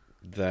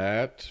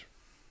that.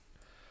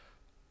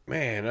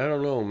 Man, I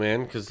don't know,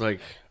 man, because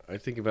like I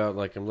think about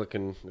like I'm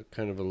looking at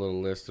kind of a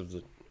little list of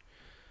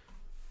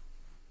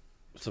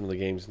some of the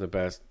games in the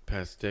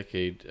past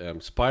decade.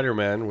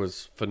 Spider-Man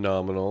was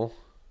phenomenal.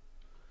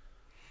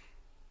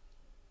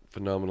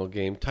 Phenomenal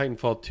game.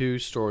 Titanfall 2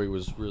 story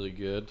was really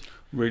good.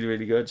 Really,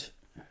 really good.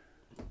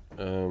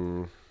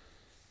 There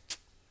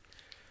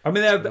have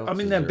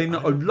been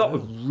a lot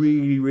of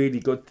really, really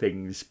good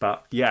things,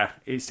 but yeah,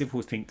 it's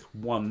difficult to think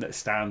one that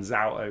stands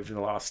out over the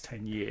last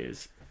 10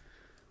 years.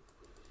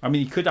 I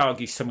mean, you could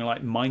argue something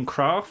like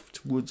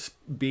Minecraft would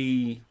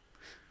be...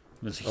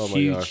 There's a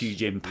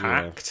huge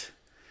impact.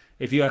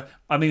 Yeah.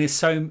 There's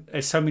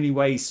so many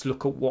ways to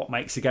look at what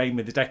makes a game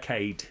of the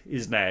decade,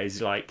 isn't there? Is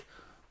like,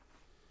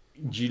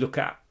 do you look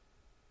at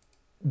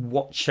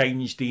what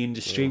changed the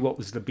industry? What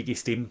was the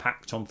biggest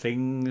impact on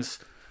things?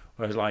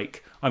 Whereas,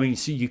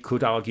 so you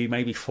could argue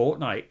maybe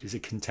Fortnite is a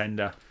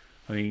contender.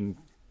 I mean,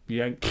 you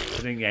don't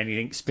think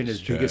anything's been as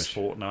big as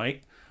Fortnite.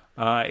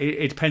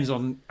 It depends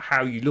on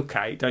how you look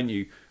at it, don't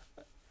you?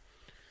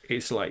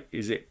 It's like,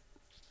 is it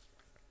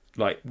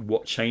like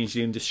what changed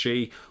the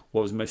industry?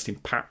 What was most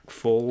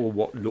impactful?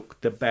 What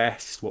looked the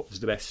best? What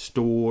was the best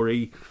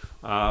story?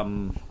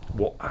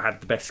 What had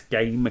the best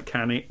game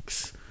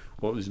mechanics?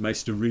 What was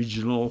most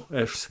original?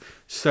 There's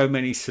so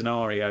many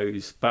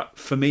scenarios. But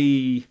for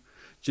me,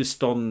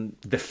 just on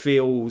the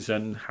feels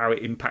and how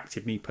it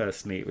impacted me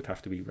personally, it would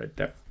have to be Red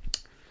Dead.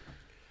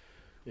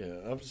 Yeah,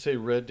 I would say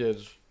Red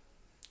Dead's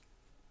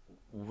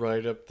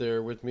right up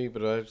there with me,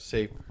 but I'd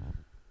say,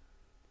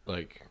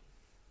 like,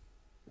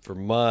 for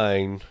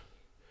mine...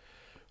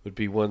 would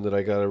be one that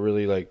I got to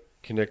really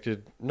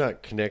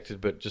not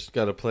connected, but just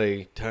got to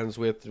play tons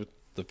with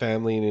the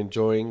family and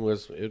enjoying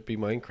it'd be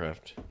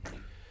Minecraft.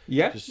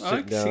 Yeah, just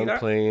sitting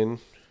down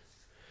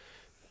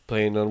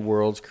playing on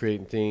worlds,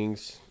 creating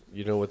things,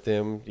 with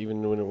them,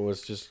 even when it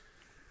was just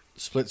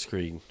split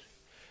screen.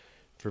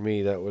 For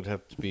me, that would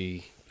have to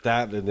be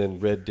that, and then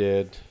Red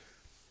Dead.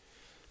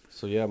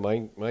 So yeah,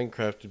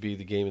 Minecraft would be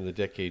the game of the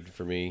decade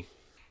for me.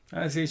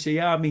 Because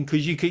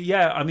you could,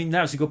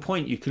 that's a good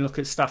point. You can look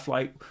at stuff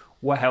like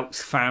what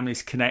helps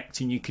families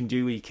connect, and you can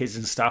do with your kids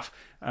and stuff.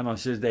 And I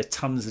said there are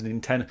tons of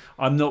Nintendo.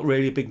 I'm not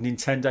really a big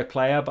Nintendo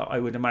player, but I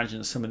would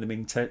imagine some of the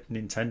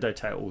Nintendo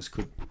titles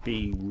could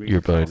be really. You're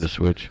buying the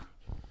Switch.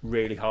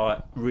 Really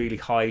high, really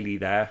highly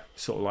there,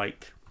 sort of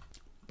like.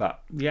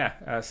 But yeah,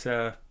 that's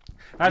a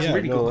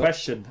really good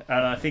question,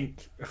 and I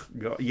think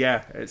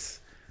it's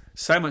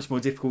so much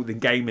more difficult than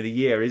Game of the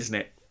Year, isn't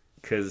it?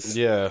 Because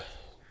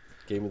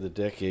Game of the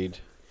Decade.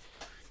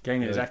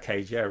 Game of the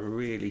Decade,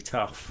 really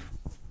tough.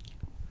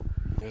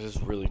 It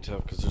is really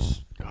tough because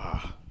there's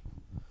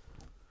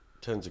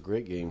tons of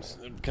great games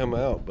that come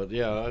out. But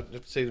yeah, I'd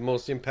have to say the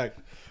most impact.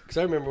 Because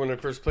I remember when I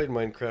first played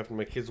Minecraft and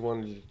my kids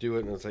wanted to do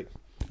it, and I was like,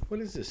 what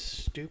is this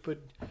stupid,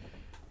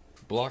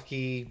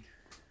 blocky,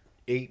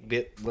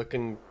 8-bit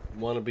looking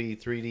wannabe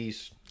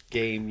 3D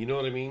game? You know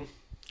what I mean?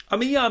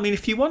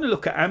 If you want to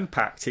look at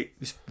impact,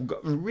 it's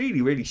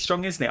really, really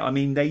strong, isn't it? I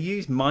mean, they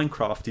use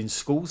Minecraft in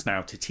schools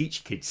now to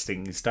teach kids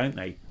things, don't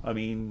they? I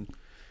mean...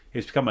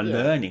 It's become a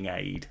learning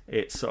aid.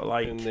 It's sort of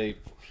like...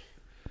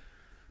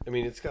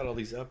 it's got all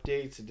these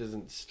updates. It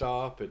doesn't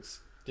stop.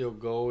 It's still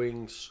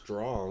going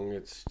strong.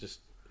 It's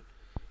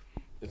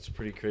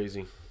pretty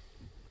crazy.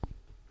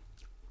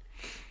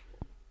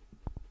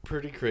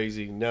 Pretty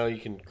crazy. Now you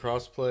can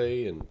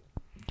cross-play and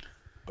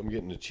I'm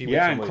getting achievements.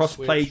 Yeah, on and my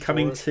cross-play Switch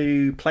coming for it.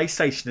 to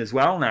PlayStation as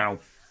well now.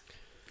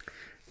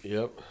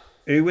 Yep.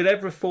 Who would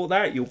ever have thought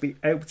that? You'll be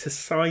able to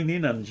sign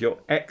in under your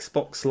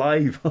Xbox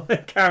Live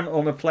account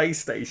on a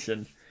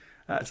PlayStation.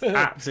 That's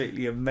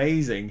absolutely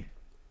amazing.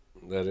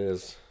 That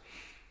is.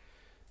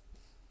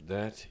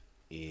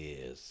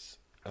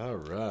 All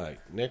right.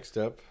 Next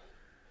up,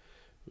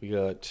 we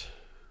got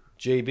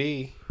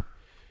JB.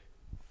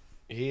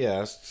 He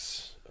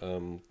asks,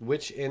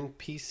 which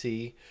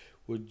NPC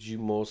would you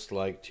most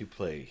like to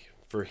play?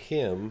 For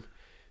him,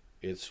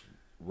 it's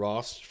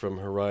Rost from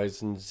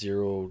Horizon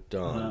Zero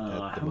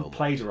Dawn I haven't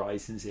played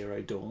Horizon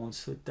Zero Dawn,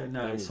 so I don't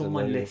know. It's on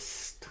my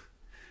list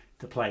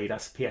to play.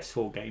 That's a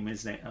PS4 game,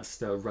 isn't it? That's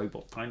the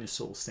robot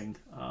dinosaurs thing.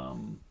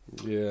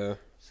 Yeah.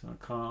 So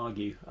I can't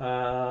argue.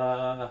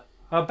 How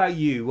about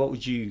you? What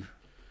would you...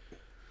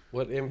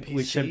 What NPC?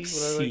 Which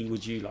NPC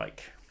would you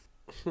like?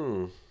 I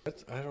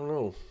don't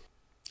know.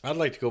 I'd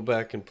like to go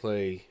back and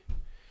play.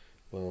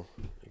 Well,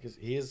 I guess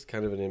he is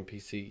kind of an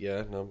NPC.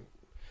 Yeah, no.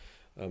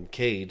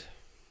 Cade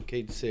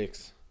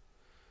 6.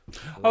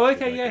 Oh,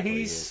 okay, yeah,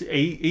 he's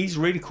a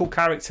really cool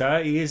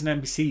character. He is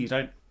an NPC. You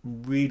don't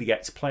really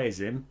get to play as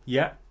him.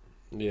 Yeah.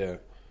 Yeah.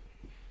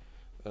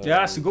 Yeah,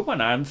 that's a good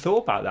one. I hadn't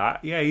thought about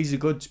that. Yeah, he's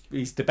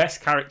the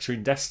best character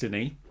in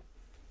Destiny.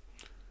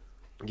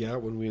 Yeah,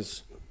 when we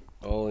was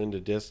all into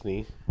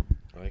Destiny,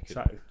 I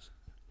could.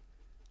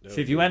 So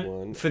if you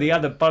went for the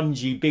other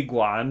Bungie big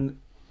one,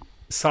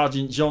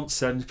 Sergeant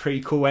Johnson,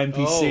 pretty cool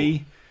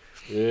NPC. Oh.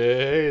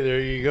 Hey, there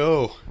you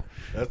go.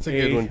 That's a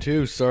good one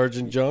too,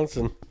 Sergeant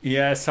Johnson.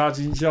 Yeah,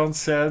 Sergeant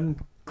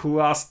Johnson,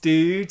 cool ass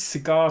dude,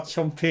 cigar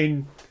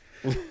chomping,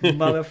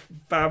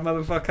 bad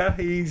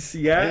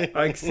motherfucker.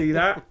 I can see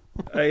that.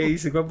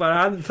 He's a good one.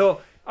 I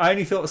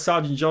only thought of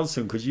Sergeant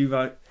Johnson because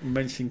you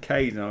mentioned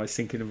Cade, and I was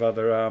thinking of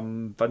other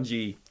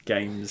Bungie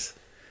games.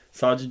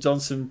 Sergeant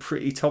Johnson,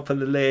 pretty top of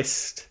the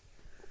list.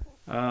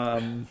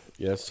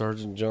 Yeah,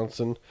 Sergeant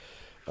Johnson.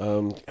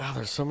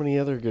 There's so many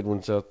other good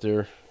ones out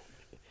there.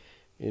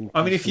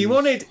 I mean, if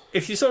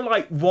you sort of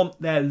like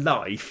want their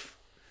life,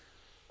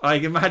 I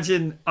can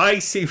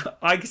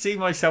see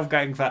myself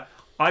going for.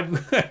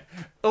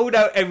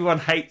 Although everyone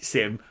hates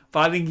him, but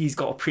I think he's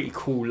got a pretty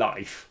cool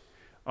life.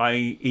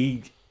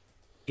 He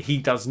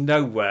does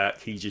no work.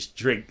 He just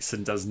drinks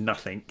and does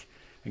nothing,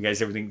 and gets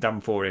everything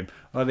done for him.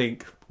 I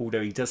think,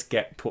 although he does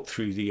get put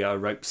through the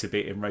ropes a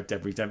bit in Red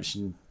Dead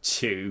Redemption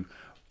 2,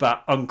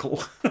 but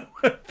Uncle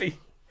would be.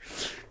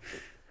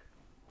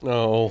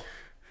 No.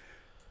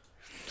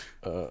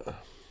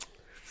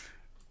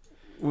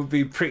 Would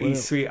be pretty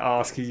sweet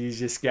ass because you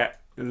just get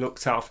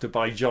looked after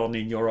by John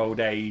in your old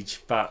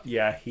age. But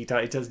yeah, he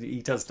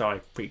does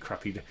die pretty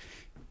crappy.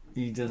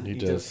 He does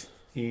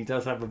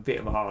have a bit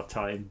of a hard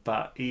time,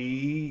 but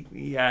he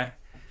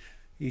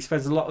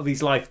spends a lot of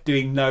his life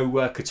doing no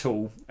work at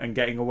all and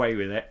getting away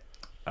with it,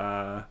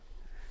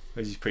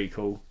 which is pretty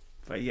cool.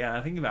 But yeah,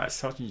 I think about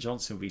Sergeant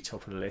Johnson would be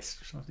top of the list.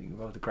 I think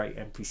of all the great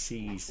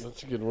NPCs.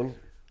 That's a good one.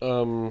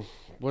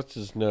 What's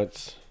his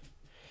nuts?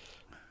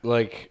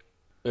 Like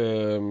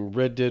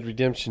Red Dead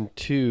Redemption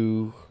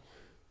 2,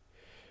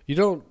 you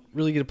don't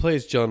really get to play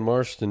as John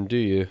Marston, do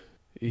you?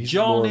 He's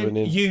more of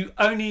you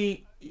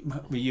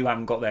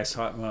haven't got there,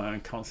 so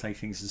I can't say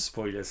things as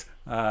spoilers.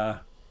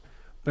 But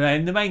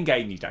in the main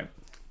game, you don't.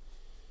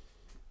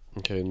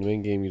 Okay, in the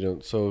main game, you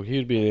don't. So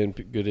he'd be a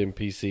good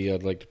NPC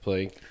I'd like to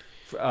play.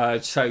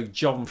 So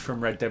John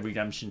from Red Dead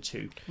Redemption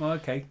 2. Well,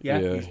 okay, yeah,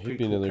 he's a he'd pretty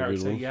be cool another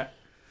character. good one.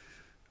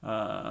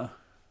 Yeah.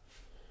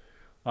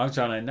 I'm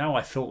trying to. Now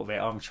I thought of it.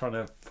 I'm trying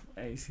to.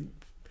 It's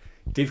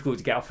difficult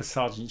to get off of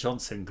Sergeant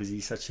Johnson because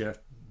he's such a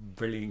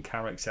brilliant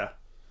character.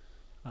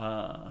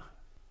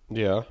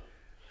 Yeah.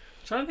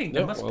 Trying to think,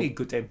 there must be a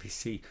good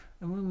NPC.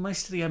 I mean,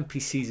 most of the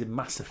NPCs in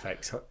Mass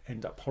Effect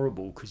end up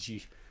horrible because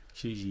you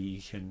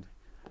can.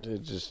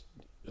 It just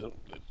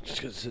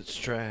because it's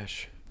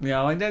trash.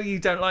 Yeah, I know you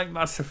don't like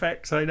Mass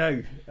Effect. I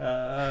know.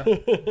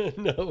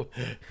 No,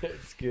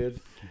 it's good.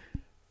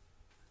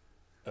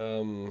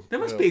 There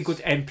must be a good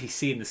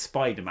NPC in the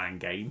Spider-Man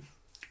game.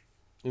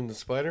 In the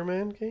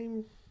Spider-Man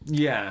game?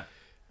 Yeah.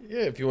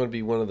 Yeah, if you want to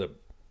be one of the,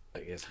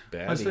 I guess,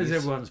 baddies. I suppose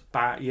everyone's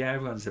bad. Yeah,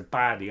 everyone's a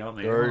baddie, aren't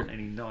they? There aren't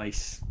any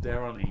nice.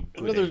 There aren't any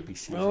good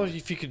NPCs. Well,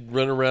 if you could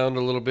run around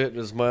a little bit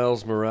as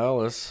Miles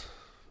Morales.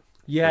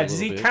 Yeah, does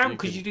he count?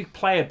 Because you do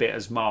play a bit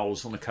as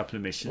Miles on a couple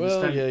of missions.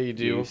 Well, yeah, you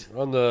do.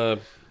 On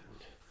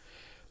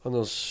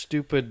those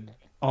stupid...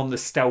 On the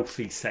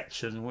stealthy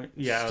section.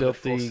 Yeah,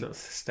 stealthy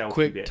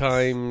quick bits.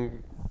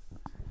 Time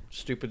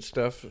stupid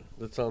stuff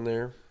that's on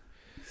there.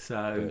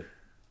 So,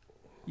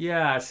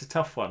 yeah, it's a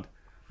tough one.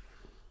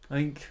 I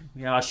think,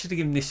 I should have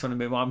given this one a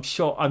bit more. I'm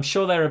sure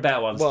there are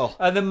better ones. Well,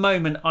 at the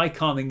moment, I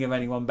can't think of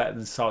anyone better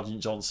than Sergeant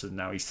Johnson.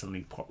 Now he's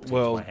suddenly popped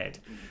into my head.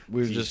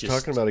 We were just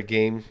talking about a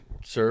game,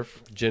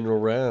 Surf, General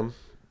Ram.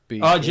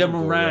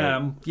 General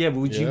Ram. Right? Yeah, but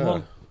would you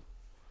want...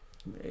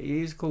 It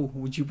is cool.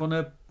 Would you want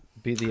to...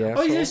 Be the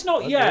asshole? Oh, it's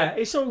not. Yeah,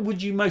 it's not.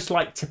 Would you most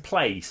like to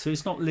play? So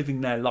it's not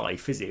living their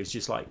life, is it? It's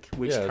just like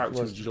which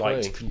character would you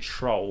like to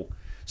control?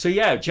 So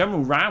yeah,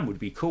 General Ram would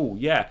be cool.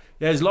 Yeah,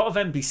 there's a lot of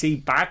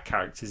NPC bad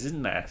characters,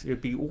 isn't there? It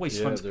would be always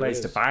fun to play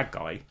as the bad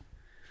guy.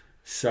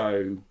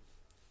 So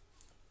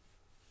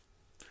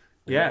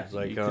yeah,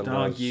 like you could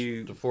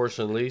argue the Force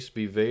Unleashed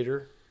be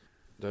Vader.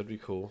 That'd be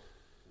cool.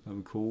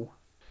 That'd be cool.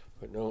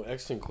 But no,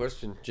 excellent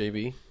question,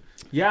 JB.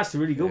 Yeah, it's a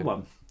really good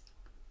one.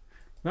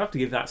 We'll have to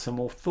give that some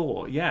more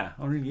thought. Yeah,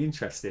 I'm really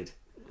interested.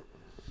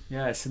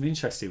 Yeah, some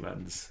interesting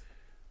ones.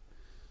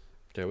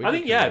 Yeah, I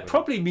think, it'd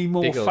probably be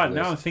more fun.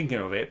 Now list. I'm thinking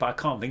of it, but I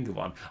can't think of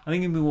one. I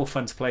think it'd be more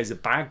fun to play as a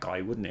bad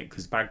guy, wouldn't it?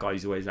 Because bad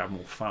guys always have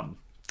more fun.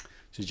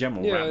 So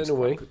General Ram's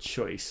quite a good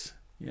choice.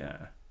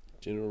 Yeah.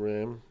 General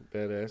Ram,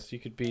 badass. You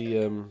could be,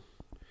 you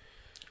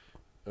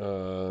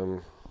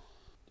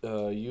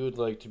would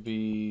like to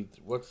be,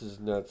 what's his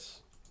nuts?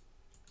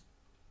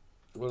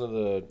 One of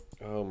the,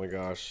 oh my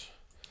gosh.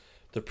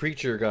 The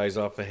preacher guys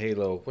off of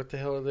Halo. What the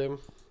hell are them?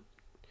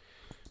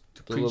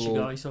 The preacher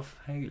guys off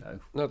Halo?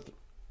 Not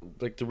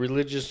like the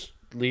religious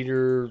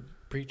leader,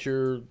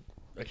 preacher.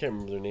 I can't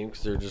remember their name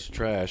because they're just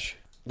trash.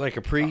 Like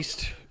a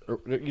priest. Or,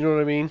 you know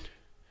what I mean?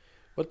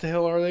 What the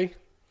hell are they?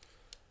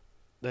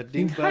 That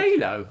In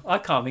Halo? I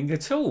can't think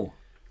at all.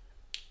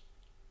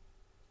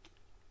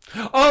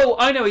 Oh,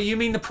 I know. You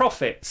mean the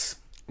prophets?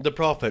 The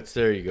prophets.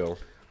 There you go.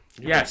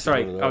 Yeah,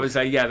 sorry. I was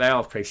yeah, they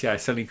are priests. Yeah,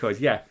 Sonny Coys.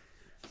 Yeah.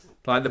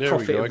 Like the there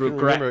prophet of I can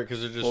regret. remember it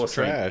because they're just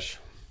trash.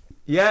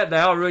 Yeah, they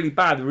are really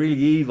bad, really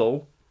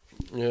evil.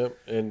 Yeah,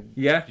 and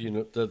you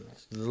know the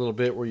little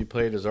bit where you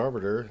played as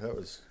Arbiter, that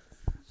was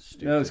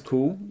stupid. That was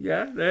cool.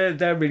 Yeah,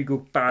 they're really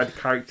good bad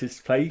characters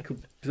to play. You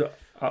could put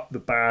up the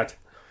bad.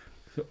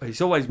 It's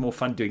always more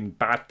fun doing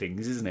bad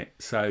things, isn't it?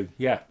 So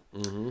yeah.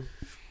 Mm-hmm.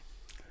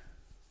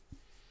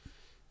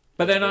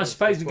 But then I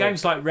suppose in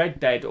games like Red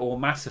Dead or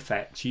Mass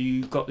Effect,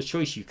 you've got the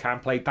choice. You can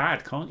play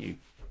bad, can't you?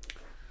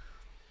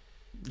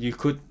 You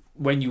could,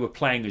 when you were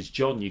playing as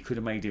John, you could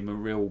have made him a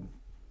real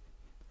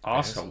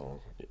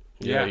arsehole.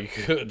 Yeah, you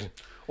could.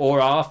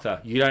 Or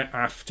Arthur. You don't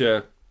have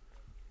to.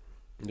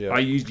 Yeah. I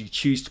usually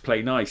choose to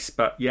play nice,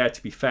 but yeah,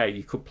 to be fair,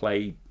 you could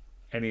play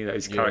any of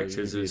those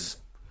characters as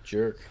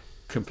jerk,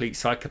 complete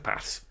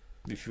psychopaths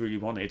if you really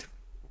wanted.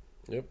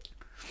 Yep.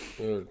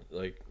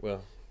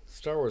 Well,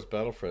 Star Wars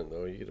Battlefront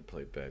though, you get to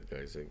play bad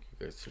guys. I think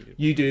you guys.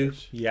 You do,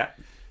 yeah.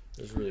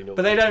 There's really no.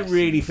 But they don't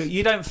really feel.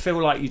 You don't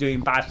feel like you're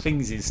doing bad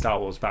things in Star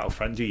Wars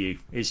Battlefront, do you?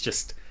 It's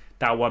just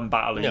that one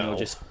battle and you're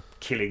just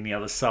killing the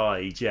other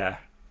side. Yeah.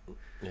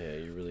 Yeah,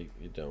 you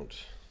don't.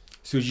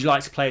 So would you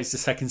like to play as the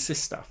second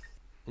sister?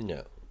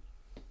 No.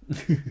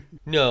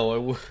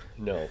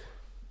 No.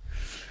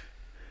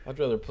 I'd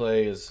rather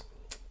play as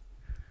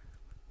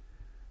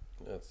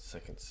that's the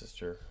second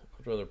sister.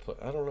 I'd rather play.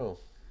 I don't know.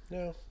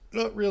 No,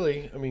 not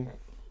really. I mean,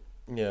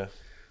 yeah.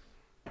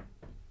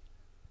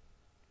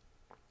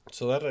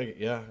 So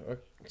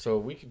so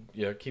we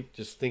could keep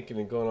just thinking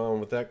and going on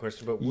with that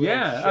question. But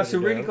that's a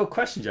really good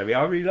question, Joey.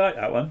 I really like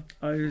that one.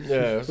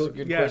 That's a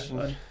good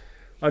question.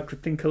 I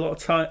could think a lot of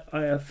time.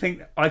 I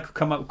think I could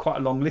come up with quite a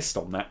long list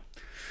on that.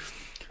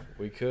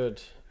 We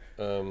could.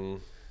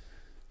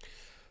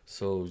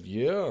 So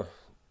yeah.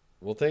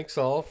 Well, thanks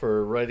all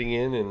for writing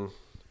in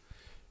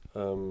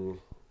and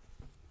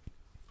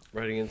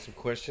writing in some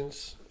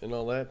questions and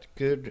all that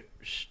good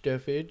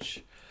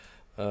stuffage.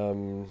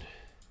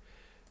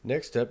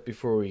 Next up,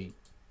 before we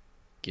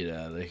get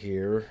out of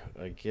here,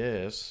 I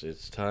guess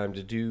it's time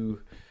to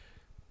do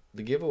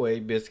the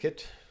giveaway,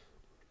 Biscuit.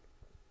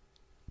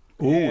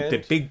 Ooh, the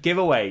big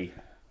giveaway.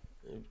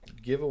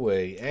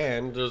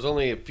 And there's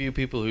only a few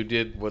people who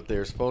did what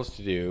they're supposed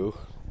to do.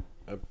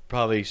 I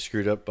probably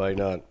screwed up by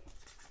not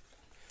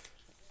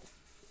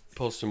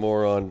posting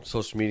more on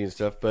social media and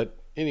stuff, but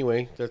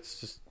anyway, that's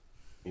just,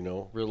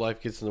 real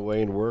life gets in the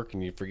way and work,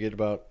 and you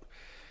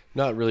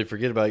not really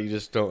forget about it, you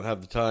just don't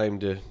have the time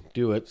to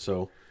do it.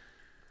 So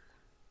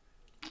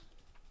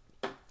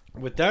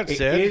with that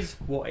said, it is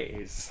what it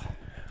is.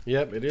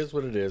 Yep, it is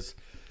what it is.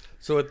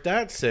 So with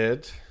that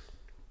said,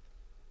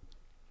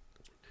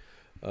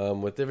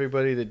 with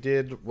everybody that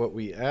did what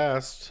we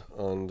asked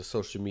on the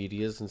social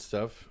medias and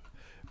stuff,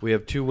 we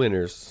have 2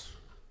 winners.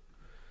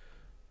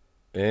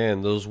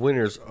 And those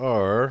winners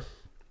are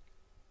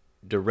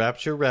the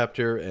Rapture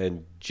Raptor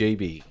and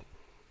JB.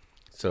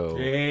 So,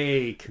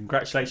 hey,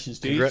 congratulations,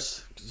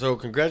 dudes. So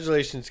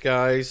congratulations,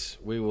 guys.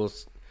 We will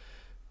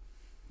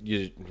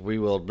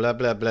blah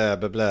blah blah blah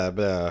blah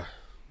blah.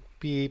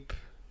 Beep.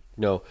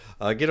 No,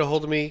 get a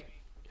hold of me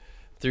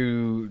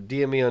through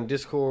DM me on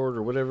Discord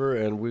or whatever,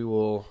 and we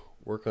will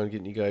work on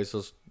getting you guys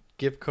those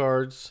gift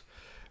cards.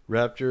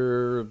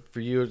 Raptor,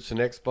 for you, it's an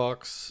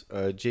Xbox.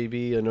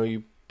 JB, I know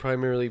you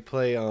primarily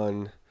play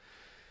on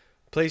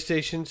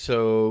PlayStation,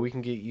 so we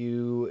can get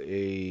you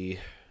a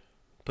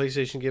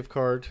PlayStation gift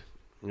card.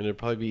 And it'll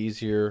probably be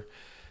easier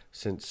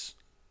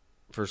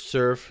for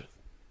Surf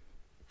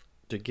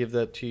to give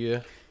that to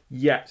you.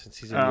 Yeah. Since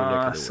he's in your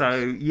neck of the woods. So,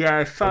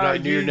 yeah, if not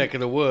in your neck of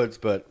the woods,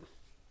 but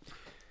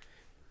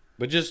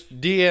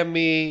just DM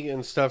me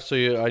and stuff so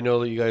I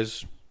know that you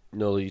guys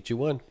know that you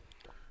won.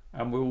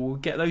 And we will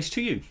get those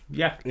to you.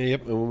 Yeah.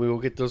 Yep, and we will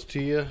get those to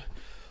you.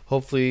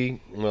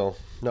 hopefully, well,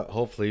 not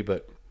hopefully,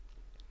 but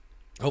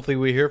hopefully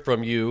we hear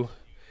from you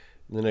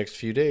in the next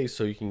few days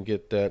so you can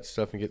get that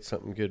stuff and get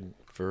something good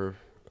for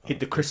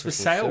hit the Christmas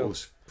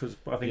sales, because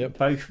I think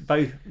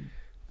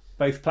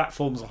both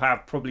platforms will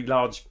have probably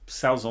large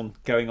sales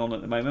going on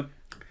at the moment.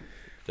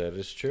 That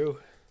is true.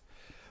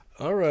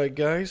 All right,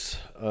 guys.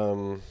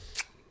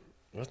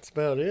 That's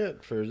about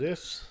it for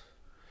this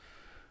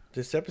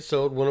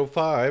episode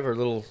 105, our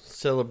little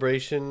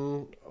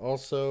celebration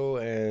also,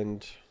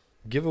 and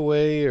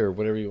giveaway or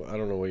whatever I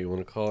don't know what you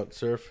want to call it,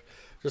 Surf.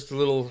 Just a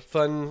little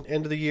fun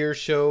end of the year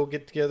show,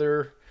 get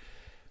together.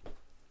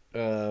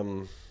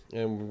 And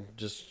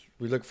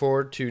we look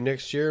forward to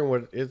next year and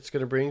what it's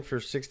going to bring for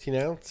 16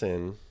 ounce,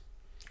 and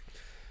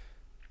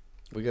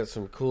we got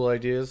some cool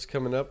ideas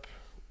coming up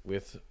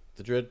with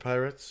the Dread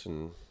Pirates,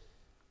 and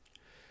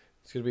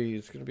it's gonna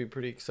be a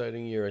pretty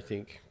exciting year, I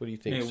think. What do you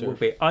think, sir? It will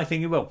be. I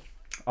think it will.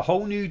 A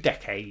whole new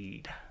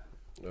decade.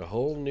 A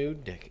whole new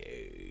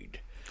decade.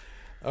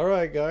 All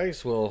right,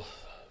 guys. Well,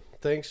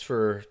 thanks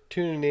for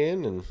tuning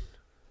in and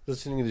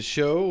listening to the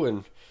show.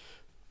 And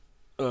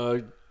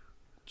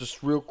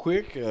just real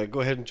quick,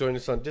 go ahead and join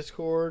us on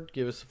Discord.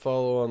 Give us a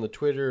follow on the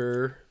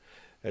Twitter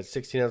at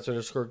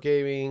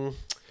 16ounce_gaming.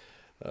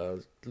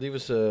 Leave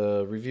us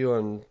a review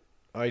on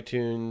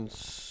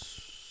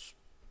iTunes,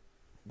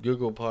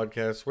 Google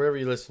Podcasts, wherever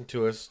you listen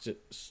to us.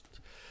 Just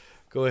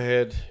go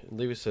ahead and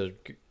leave us a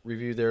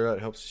review there. That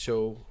helps the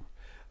show.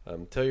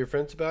 Tell your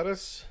friends about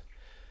us.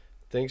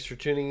 Thanks for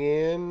tuning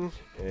in,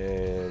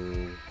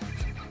 and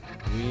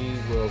we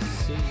will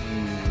see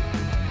you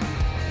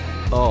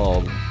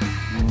all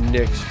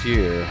next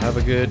year. Have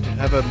a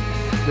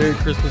Merry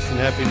Christmas and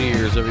Happy New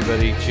Year's,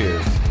 everybody.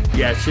 Cheers.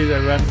 Yeah, cheers,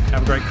 everyone.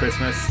 Have a great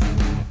Christmas.